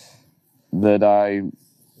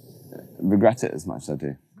regret it as much as I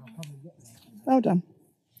do. Well done.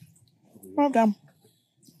 Well done.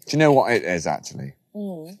 Do you know what it is, actually?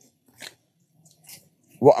 Mm.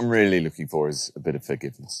 What I'm really looking for is a bit of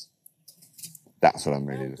forgiveness. That's what I'm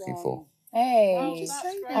really looking for. Hey.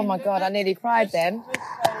 Oh my God, I nearly cried then.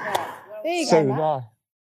 There you So go, did I.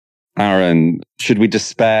 Aaron, should we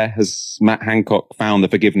despair? Has Matt Hancock found the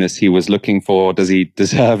forgiveness he was looking for? Does he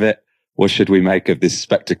deserve it? What should we make of this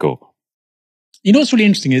spectacle? You know what's really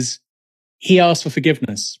interesting is he asked for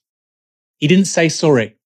forgiveness. He didn't say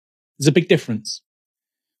sorry. There's a big difference.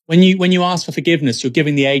 When you ask for forgiveness, you're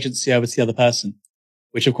giving the agency over to the other person,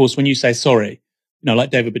 which of course, when you say sorry,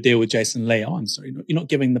 like David Baddiel with Jason Lee. Oh, I'm sorry, you're not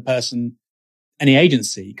giving the person any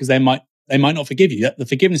agency because they might not forgive you. The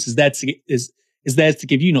forgiveness is there is theirs to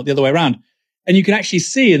give you, not the other way around. And you can actually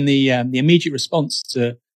see in the immediate response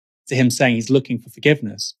to him saying he's looking for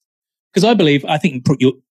forgiveness. Because I think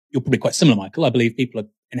you're probably quite similar, Michael. I believe people are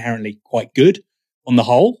inherently quite good on the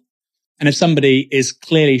whole. And if somebody is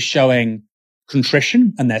clearly showing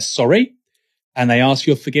contrition and they're sorry and they ask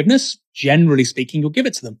for your forgiveness, generally speaking, you'll give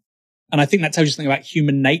it to them. And I think that tells you something about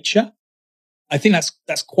human nature. I think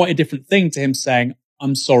that's quite a different thing to him saying,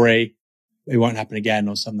 I'm sorry, it won't happen again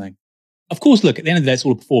or something. Of course, look, at the end of the day, it's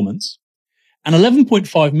all a performance. And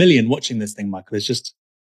 11.5 million watching this thing, Michael, is just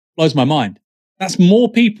blows my mind. That's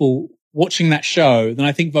more people watching that show than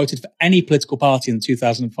I think voted for any political party in the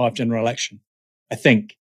 2005 general election. I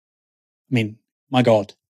think. I mean, my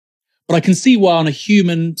God. But I can see why on a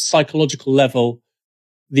human psychological level,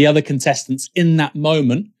 the other contestants in that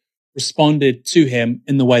moment responded to him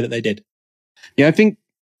in the way that they did. Yeah, I think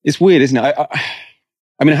it's weird, isn't it?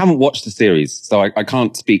 I mean, I haven't watched the series, so I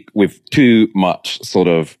can't speak with too much sort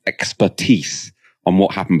of expertise on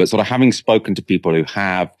what happened, but sort of having spoken to people who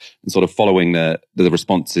have and sort of following the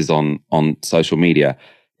responses on social media,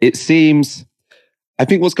 it seems, I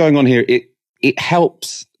think what's going on here, it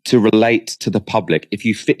helps to relate to the public if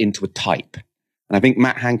you fit into a type. And I think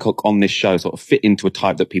Matt Hancock on this show sort of fit into a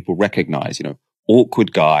type that people recognize,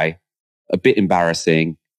 awkward guy, a bit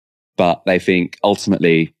embarrassing, but they think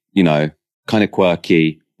ultimately, kind of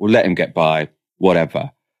quirky, we'll let him get by,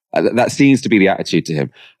 whatever. That seems to be the attitude to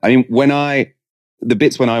him. I mean, the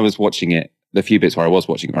bits when I was watching it, the few bits where I was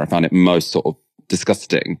watching it, where I found it most sort of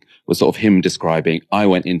disgusting was sort of him describing, I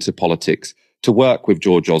went into politics to work with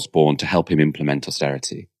George Osborne to help him implement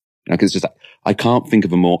austerity. Because it's just, I can't think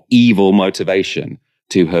of a more evil motivation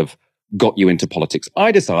to have got you into politics.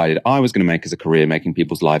 I decided I was going to make as a career making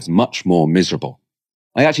people's lives much more miserable.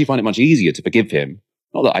 I actually find it much easier to forgive him.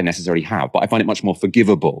 Not that I necessarily have, but I find it much more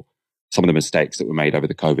forgivable, some of the mistakes that were made over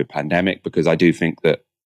the COVID pandemic, because I do think that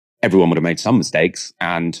everyone would have made some mistakes,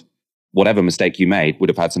 and whatever mistake you made would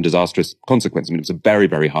have had some disastrous consequences. I mean, it was a very,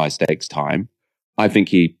 very high stakes time. I think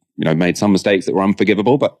he, made some mistakes that were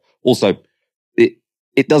unforgivable, but also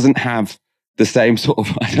it doesn't have the same sort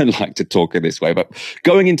of, I don't like to talk in this way, but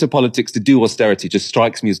going into politics to do austerity just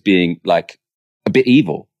strikes me as being like a bit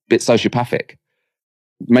evil, a bit sociopathic.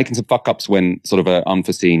 Making some fuck ups when sort of an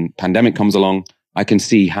unforeseen pandemic comes along, I can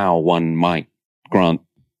see how one might grant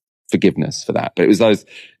forgiveness for that. But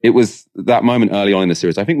it was that moment early on in the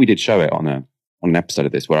series. I think we did show it on an episode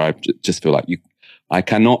of this where I just feel like I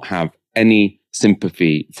cannot have any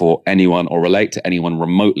sympathy for anyone or relate to anyone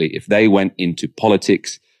remotely if they went into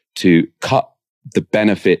politics to cut the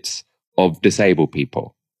benefits of disabled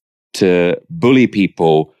people, to bully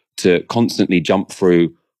people, to constantly jump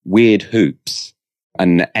through weird hoops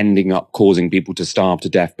and ending up causing people to starve to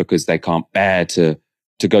death because they can't bear to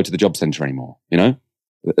go to the job center anymore.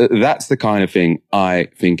 That's the kind of thing I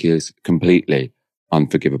think is completely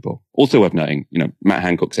unforgivable. Also worth noting, Matt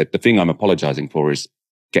Hancock said, the thing I'm apologizing for is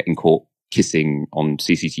getting caught kissing on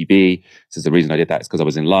CCTV. Says the reason I did that is because I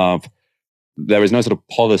was in love. There is no sort of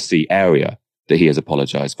policy area that he has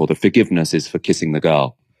apologized for. The forgiveness is for kissing the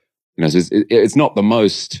girl. So it's not the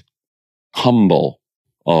most humble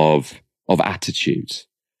of attitudes.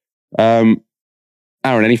 Aaron,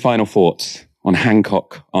 any final thoughts on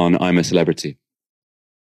Hancock on I'm a Celebrity?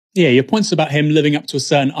 Yeah, your points about him living up to a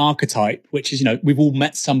certain archetype, which is, we've all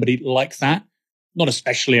met somebody like that. Not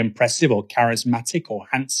especially impressive or charismatic or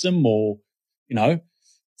handsome or,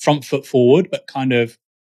 front foot forward, but kind of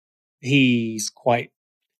he's quite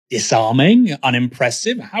disarming,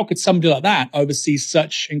 unimpressive. How could somebody like that oversee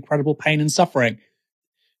such incredible pain and suffering?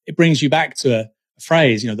 It brings you back to a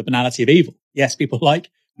phrase, the banality of evil. Yes, people like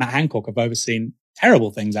Matt Hancock have overseen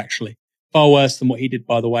terrible things, actually. Far worse than what he did,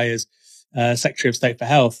 by the way, as Secretary of State for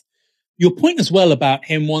Health. Your point as well about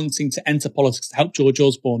him wanting to enter politics to help George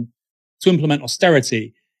Osborne to implement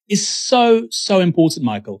austerity is so, so important,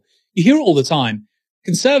 Michael. You hear it all the time.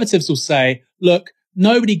 Conservatives will say, look,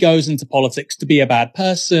 nobody goes into politics to be a bad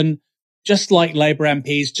person, just like Labour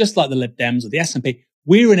MPs, just like the Lib Dems or the SNP.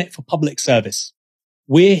 We're in it for public service.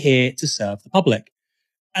 We're here to serve the public.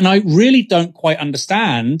 And I really don't quite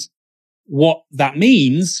understand what that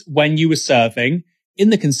means when you were serving in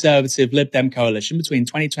the Conservative Lib Dem coalition between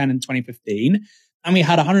 2010 and 2015, and we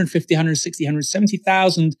had 150, 160,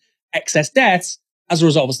 170,000 excess deaths as a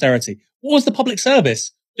result of austerity. What was the public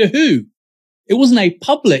service? To who? It wasn't a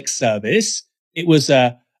public service. It was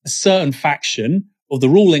a certain faction of the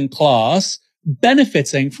ruling class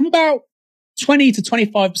benefiting from about 20 to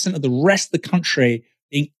 25% of the rest of the country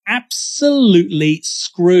being absolutely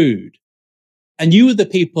screwed. And you were the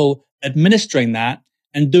people administering that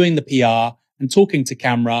and doing the PR and talking to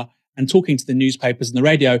camera and talking to the newspapers and the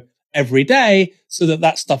radio every day so that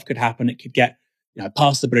that stuff could happen. It could get,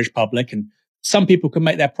 past the British public, and some people could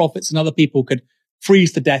make their profits and other people could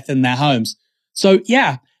freeze to death in their homes. So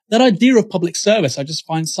yeah, that idea of public service, I just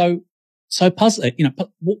find so puzzling.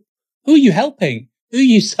 Who are you helping? Who are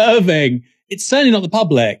you serving? It's certainly not the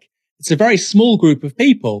public. It's a very small group of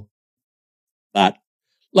people. But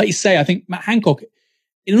like you say, I think Matt Hancock,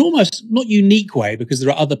 in an almost not unique way, because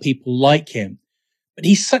there are other people like him, but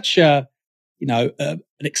he's such an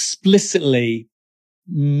explicitly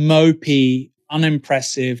mopey,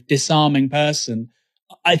 unimpressive, disarming person.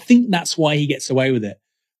 I think that's why he gets away with it.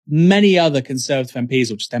 Many other Conservative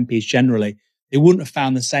MPs, or just MPs generally, they wouldn't have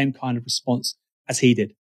found the same kind of response as he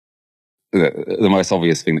did. The most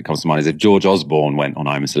obvious thing that comes to mind is if George Osborne went on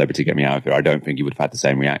I'm a Celebrity, Get Me Out of Here, I don't think he would have had the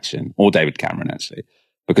same reaction. Or David Cameron, actually,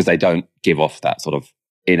 because they don't give off that sort of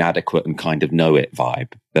inadequate and kind of know it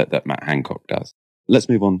vibe that Matt Hancock does. Let's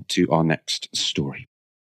move on to our next story.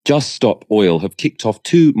 Just Stop Oil have kicked off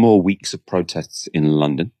 2 more weeks of protests in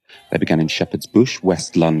London. They began in Shepherd's Bush,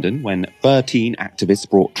 West London, when 13 activists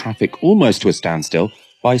brought traffic almost to a standstill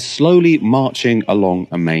by slowly marching along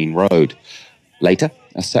a main road. Later,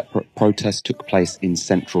 a separate protest took place in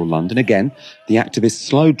central London. Again, the activists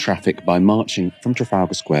slowed traffic by marching from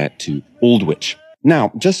Trafalgar Square to Aldwych.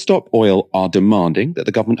 Now, Just Stop Oil are demanding that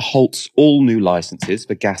the government halts all new licences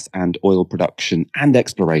for gas and oil production and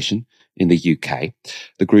exploration in the UK.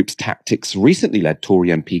 The group's tactics recently led Tory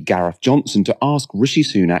MP Gareth Johnson to ask Rishi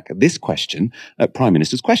Sunak this question at Prime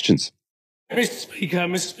Minister's Questions.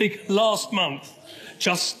 Mr. Speaker, last month,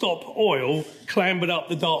 Just Stop Oil clambered up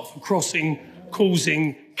the Dartford crossing,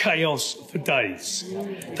 causing chaos for days.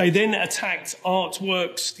 They then attacked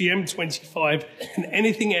artworks, the M25, and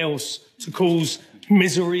anything else to cause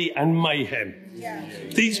misery and mayhem. Yeah.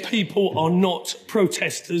 These people are not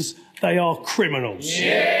protesters, they are criminals.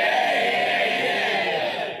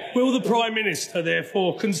 Will the Prime Minister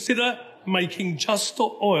therefore consider making Just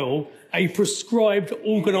Stop Oil a prescribed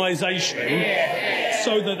organisation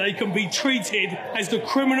so that they can be treated as the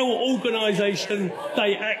criminal organisation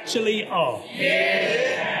they actually are?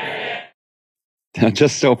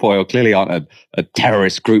 Just Stop Oil clearly aren't a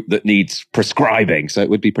terrorist group that needs prescribing, so it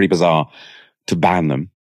would be pretty bizarre to ban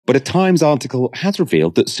them. But a Times article has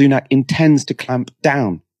revealed that Sunak intends to clamp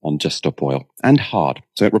down on Just Stop Oil, and hard.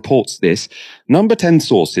 So it reports this. Number 10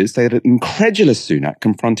 sources say that incredulous Sunak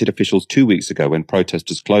confronted officials 2 weeks ago when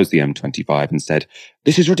protesters closed the M25 and said,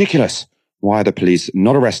 "This is ridiculous. Why are the police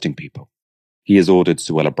not arresting people?" He has ordered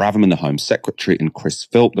Suella Braverman, the Home Secretary, and Chris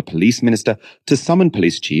Philp, the Police Minister, to summon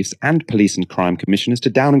police chiefs and police and crime commissioners to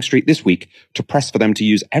Downing Street this week to press for them to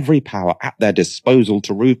use every power at their disposal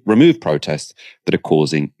to remove protests that are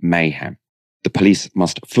causing mayhem. The police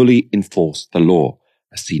must fully enforce the law,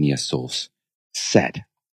 a senior source said.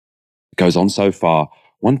 It goes on. So far,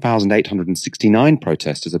 1,869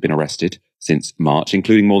 protesters have been arrested since March,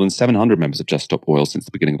 including more than 700 members of Just Stop Oil since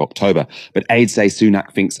the beginning of October. But aides say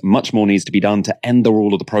Sunak thinks much more needs to be done to end the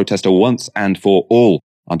rule of the protester once and for all.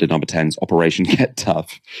 Under Number 10's Operation Get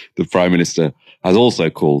Tough, the Prime Minister has also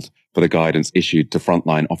called for the guidance issued to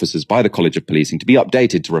frontline officers by the College of Policing to be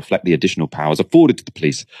updated to reflect the additional powers afforded to the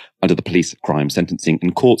police under the Police Crime Sentencing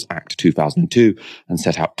and Courts Act 2002 and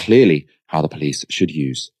set out clearly how the police should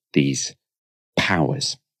use these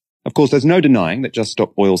powers. Of course, there's no denying that Just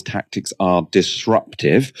Stop Oil's tactics are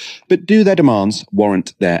disruptive, but do their demands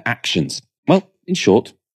warrant their actions? Well, in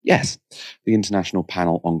short, yes. The International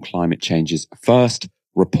Panel on Climate Change's first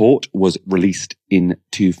report was released in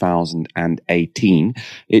 2018.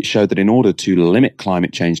 It showed that in order to limit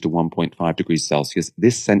climate change to 1.5 degrees Celsius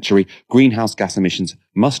this century, greenhouse gas emissions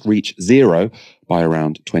must reach zero by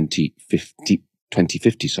around 2050.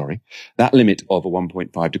 That limit of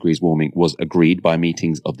 1.5 degrees warming was agreed by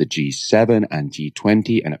meetings of the G7 and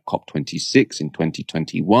G20 and at COP26 in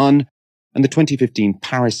 2021. And the 2015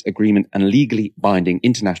 Paris Agreement and legally binding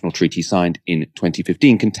international treaty signed in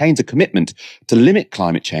 2015 contains a commitment to limit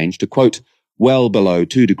climate change to, quote, well below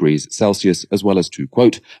 2 degrees Celsius, as well as to,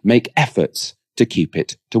 quote, make efforts to keep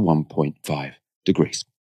it to 1.5 degrees.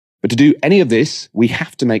 But to do any of this, we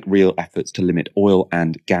have to make real efforts to limit oil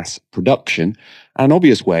and gas production. An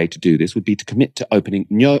obvious way to do this would be to commit to opening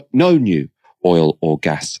no new oil or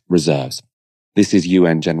gas reserves. This is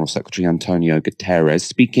UN General Secretary Antonio Guterres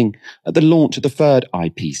speaking at the launch of the third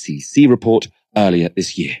IPCC report earlier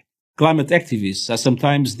this year. Climate activists are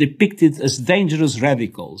sometimes depicted as dangerous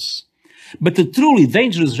radicals. But the truly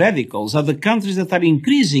dangerous radicals are the countries that are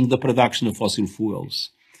increasing the production of fossil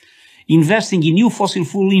fuels. Investing in new fossil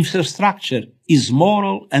fuel infrastructure is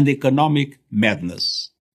moral and economic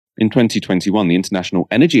madness. In 2021, the International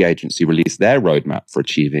Energy Agency released their roadmap for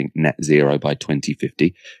achieving net zero by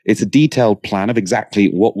 2050. It's a detailed plan of exactly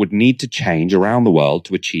what would need to change around the world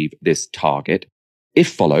to achieve this target.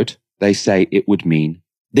 If followed, they say it would mean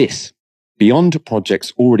this. Beyond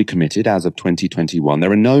projects already committed as of 2021,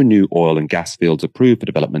 there are no new oil and gas fields approved for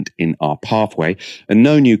development in our pathway, and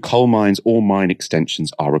no new coal mines or mine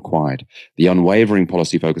extensions are required. The unwavering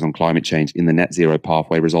policy focus on climate change in the net zero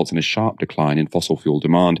pathway results in a sharp decline in fossil fuel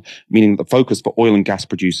demand, meaning that the focus for oil and gas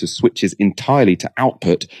producers switches entirely to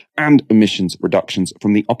output and emissions reductions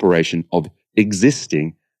from the operation of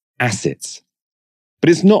existing assets. But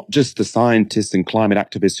it's not just the scientists and climate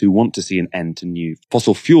activists who want to see an end to new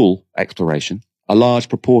fossil fuel exploration. A large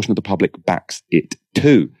proportion of the public backs it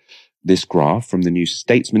too. This graph from the New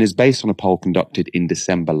Statesman is based on a poll conducted in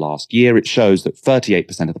December last year. It shows that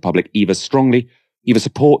 38% of the public either strongly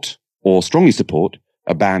support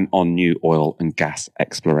a ban on new oil and gas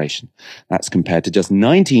exploration. That's compared to just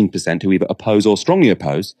 19% who either oppose or strongly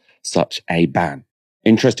oppose such a ban.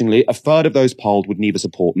 Interestingly, a third of those polled would neither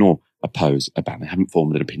support nor oppose a ban. They haven't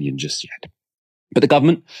formed an opinion just yet. But the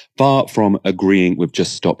government, far from agreeing with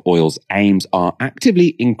Just Stop Oil's aims, are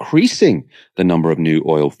actively increasing the number of new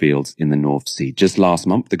oil fields in the North Sea. Just last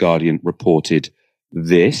month, The Guardian reported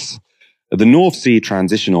this. The North Sea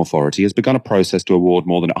Transition Authority has begun a process to award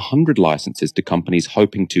more than 100 licenses to companies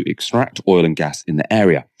hoping to extract oil and gas in the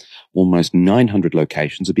area. Almost 900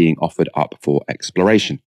 locations are being offered up for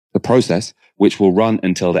exploration. The process, which will run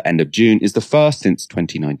until the end of June, is the first since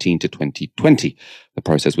 2019 to 2020. The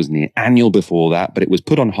process was near annual before that, but it was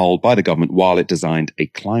put on hold by the government while it designed a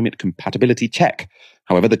climate compatibility check.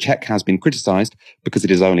 However, the check has been criticised because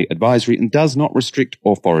it is only advisory and does not restrict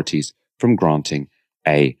authorities from granting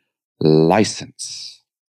a licence.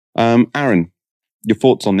 Aaron, your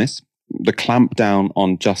thoughts on this? The clampdown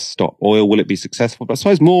on Just Stop Oil, will it be successful? But I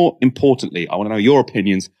suppose more importantly, I want to know your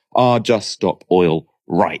opinions. Are Just Stop Oil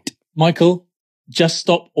right? Michael, Just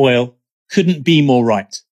Stop Oil couldn't be more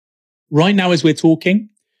right. Right now, as we're talking,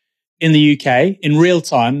 in the UK, in real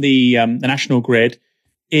time, the national grid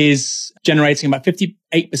is generating about 58%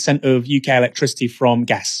 of UK electricity from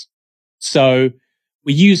gas. So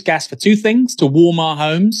we use gas for two things: to warm our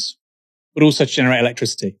homes, but also to generate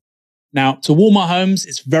electricity. Now, to warm our homes,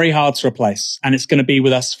 it's very hard to replace, and it's going to be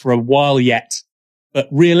with us for a while yet. But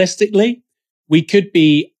realistically, we could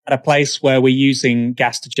be at a place where we're using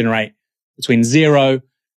gas to generate between 0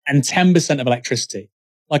 and 10% of electricity.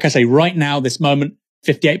 Like I say, right now, this moment,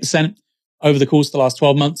 58%. Over the course of the last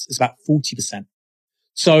 12 months, it's about 40%.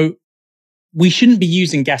 So we shouldn't be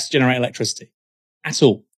using gas to generate electricity at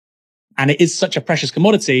all. And it is such a precious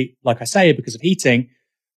commodity, like I say, because of heating,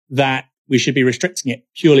 that we should be restricting it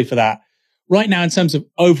purely for that. Right now, in terms of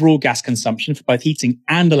overall gas consumption for both heating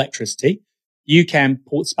and electricity, the UK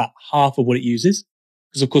imports about half of what it uses,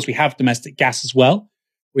 because of course we have domestic gas as well.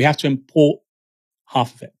 We have to import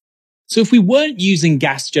half of it. So if we weren't using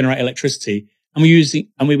gas to generate electricity and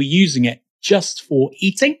we were using it just for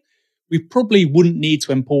heating, we probably wouldn't need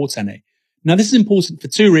to import any. Now, this is important for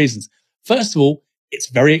two reasons. First of all, it's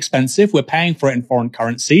very expensive. We're paying for it in foreign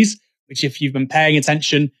currencies, which if you've been paying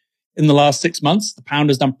attention in the last 6 months, the pound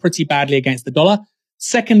has done pretty badly against the dollar.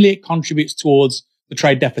 Secondly, it contributes towards the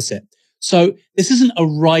trade deficit. So this isn't a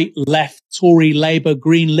right, left, Tory, Labour,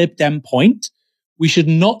 Green, Lib Dem point. We should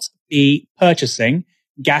not be purchasing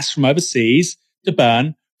gas from overseas to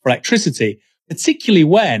burn for electricity, particularly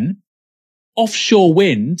when offshore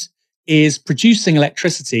wind is producing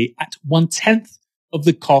electricity at 1/10 of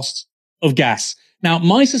the cost of gas. Now,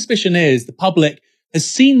 my suspicion is the public has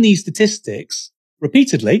seen these statistics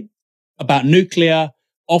repeatedly about nuclear,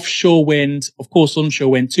 offshore wind, of course,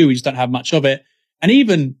 onshore wind too. We just don't have much of it. And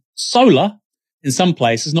even solar in some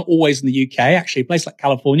places, not always in the UK, actually a place like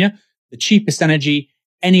California, the cheapest energy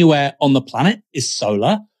anywhere on the planet is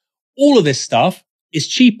solar. All of this stuff is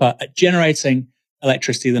cheaper at generating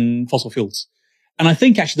electricity than fossil fuels. And I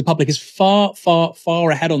think actually the public is far, far,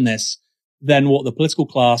 far ahead on this than what the political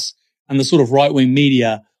class and the sort of right-wing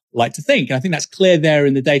media like to think. And I think that's clear there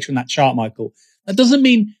in the data in that chart, Michael. That doesn't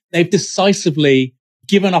mean they've decisively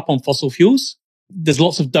given up on fossil fuels. There's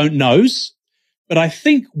lots of don't knows. But I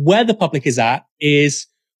think where the public is at is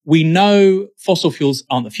we know fossil fuels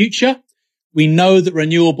aren't the future. We know that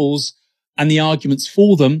renewables and the arguments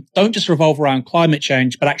for them don't just revolve around climate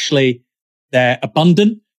change, but actually they're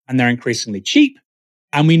abundant and they're increasingly cheap.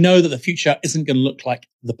 And we know that the future isn't going to look like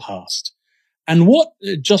the past. And what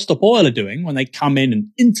Just Stop Oil are doing when they come in and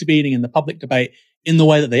intervening in the public debate in the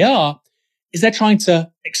way that they are, is they're trying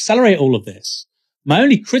to accelerate all of this My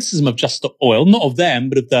only criticism of Just Stop Oil, not of them,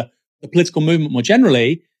 but of the political movement more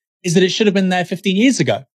generally, is that it should have been there 15 years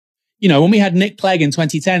ago. You know, when we had Nick Clegg in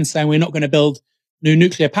 2010 saying we're not going to build new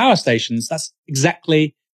nuclear power stations, that's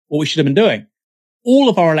exactly what we should have been doing. All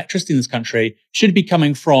of our electricity in this country should be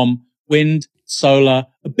coming from wind, solar,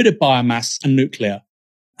 a bit of biomass and nuclear.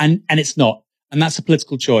 And it's not. And that's a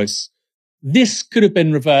political choice. This could have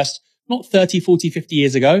been reversed not 30, 40, 50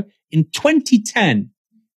 years ago. In 2010,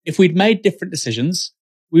 if we'd made different decisions,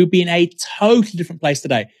 we would be in a totally different place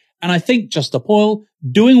today. And I think Just Stop Oil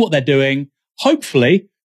doing what they're doing, hopefully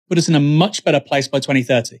put us in a much better place by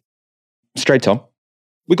 2030. Straight on.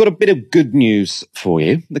 We've got a bit of good news for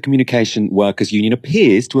you. The Communication Workers Union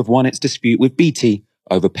appears to have won its dispute with BT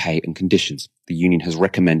over pay and conditions. The union has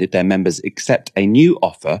recommended their members accept a new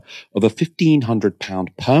offer of a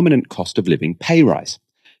 £1,500 permanent cost of living pay rise.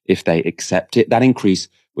 If they accept it, that increase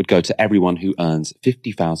would go to everyone who earns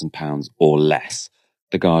 £50,000 or less.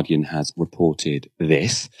 The Guardian has reported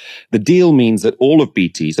this. The deal means that all of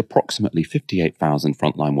BT's approximately 58,000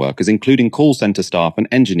 frontline workers, including call centre staff and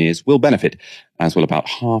engineers, will benefit, as will about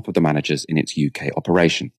half of the managers in its UK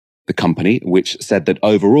operation. The company, which said that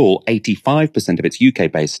overall 85% of its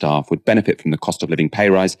UK-based staff would benefit from the cost of living pay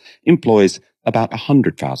rise, employs about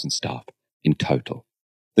 100,000 staff in total.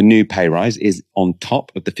 The new pay rise is on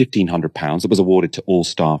top of the £1,500 that was awarded to all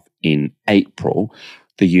staff in April.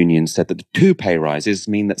 The union said that the two pay rises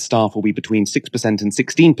mean that staff will be between 6% and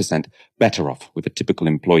 16% better off, with a typical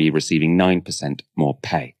employee receiving 9% more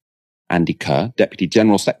pay. Andy Kerr, Deputy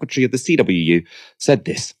General Secretary of the CWU, said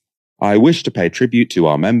this: "I wish to pay tribute to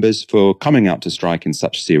our members for coming out to strike in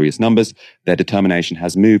such serious numbers. Their determination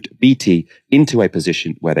has moved BT into a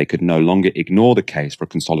position where they could no longer ignore the case for a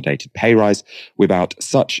consolidated pay rise. Without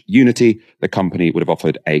such unity, the company would have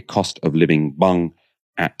offered a cost of living bung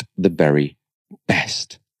at the very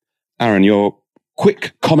best." Aaron, your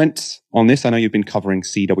quick comments on this. I know you've been covering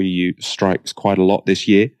CWU strikes quite a lot this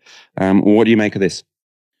year. What do you make of this?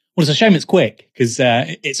 Well, it's a shame it's quick because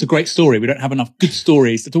it's a great story. We don't have enough good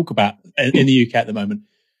stories to talk about in the UK at the moment.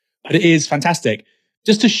 But it is fantastic.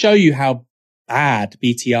 Just to show you how bad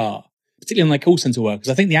BT are, particularly on their call centre workers.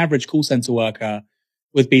 I think the average call centre worker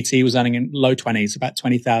with BT was earning in low 20s, about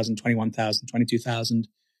 20,000, 21,000, 22,000.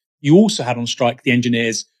 You also had on strike the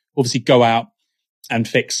engineers obviously go out and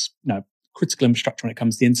fix, critical infrastructure when it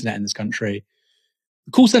comes to the internet in this country.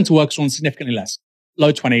 The call centre workers are on significantly less,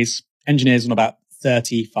 low 20s, engineers on about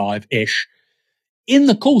 35-ish. In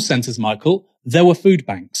the call centres, Michael, there were food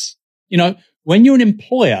banks. When you're an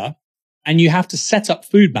employer and you have to set up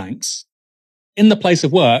food banks in the place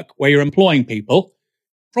of work where you're employing people,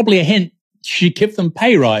 probably a hint, you give them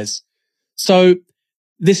pay rise. So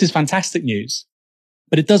this is fantastic news.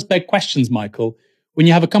 But it does beg questions, Michael. When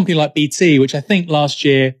you have a company like BT, which I think last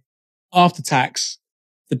year, after tax,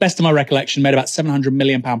 the best of my recollection, made about £700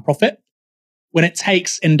 million profit. When it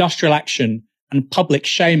takes industrial action and public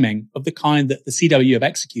shaming of the kind that the CWU have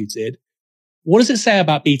executed, what does it say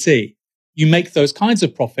about BT? You make those kinds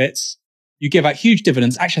of profits, you give out huge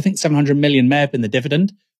dividends. Actually, I think 700 million may have been the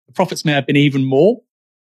dividend. The profits may have been even more.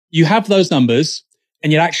 You have those numbers,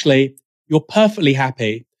 and yet actually you're perfectly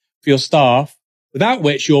happy for your staff, without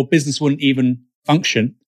which your business wouldn't even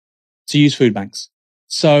function, to use food banks.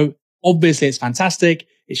 So obviously it's fantastic.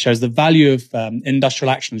 It shows the value of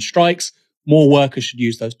industrial action and strikes. More workers should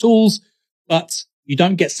use those tools, but you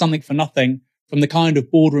don't get something for nothing from the kind of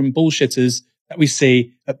boardroom bullshitters that we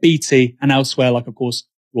see at BT and elsewhere, like, of course,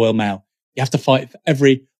 Royal Mail. You have to fight for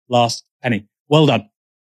every last penny. Well done.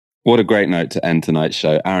 What a great note to end tonight's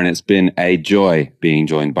show. Aaron, it's been a joy being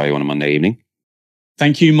joined by you on a Monday evening.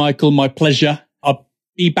 Thank you, Michael. My pleasure. I'll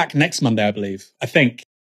be back next Monday, I believe. I think.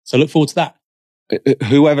 So look forward to that.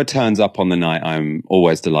 Whoever turns up on the night, I'm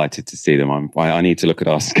always delighted to see them. I need to look at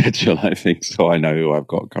our schedule, I think, so I know who I've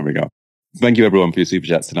got coming up. Thank you, everyone, for your Super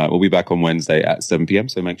Chats tonight. We'll be back on Wednesday at 7 p.m,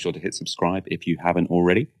 so make sure to hit subscribe if you haven't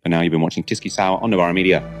already. For now, you've been watching Tysky Sour on Novara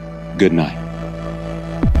Media. Good night.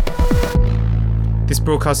 This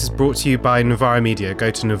broadcast is brought to you by Novara Media.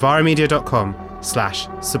 Go to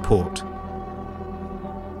novaramedia.com/support.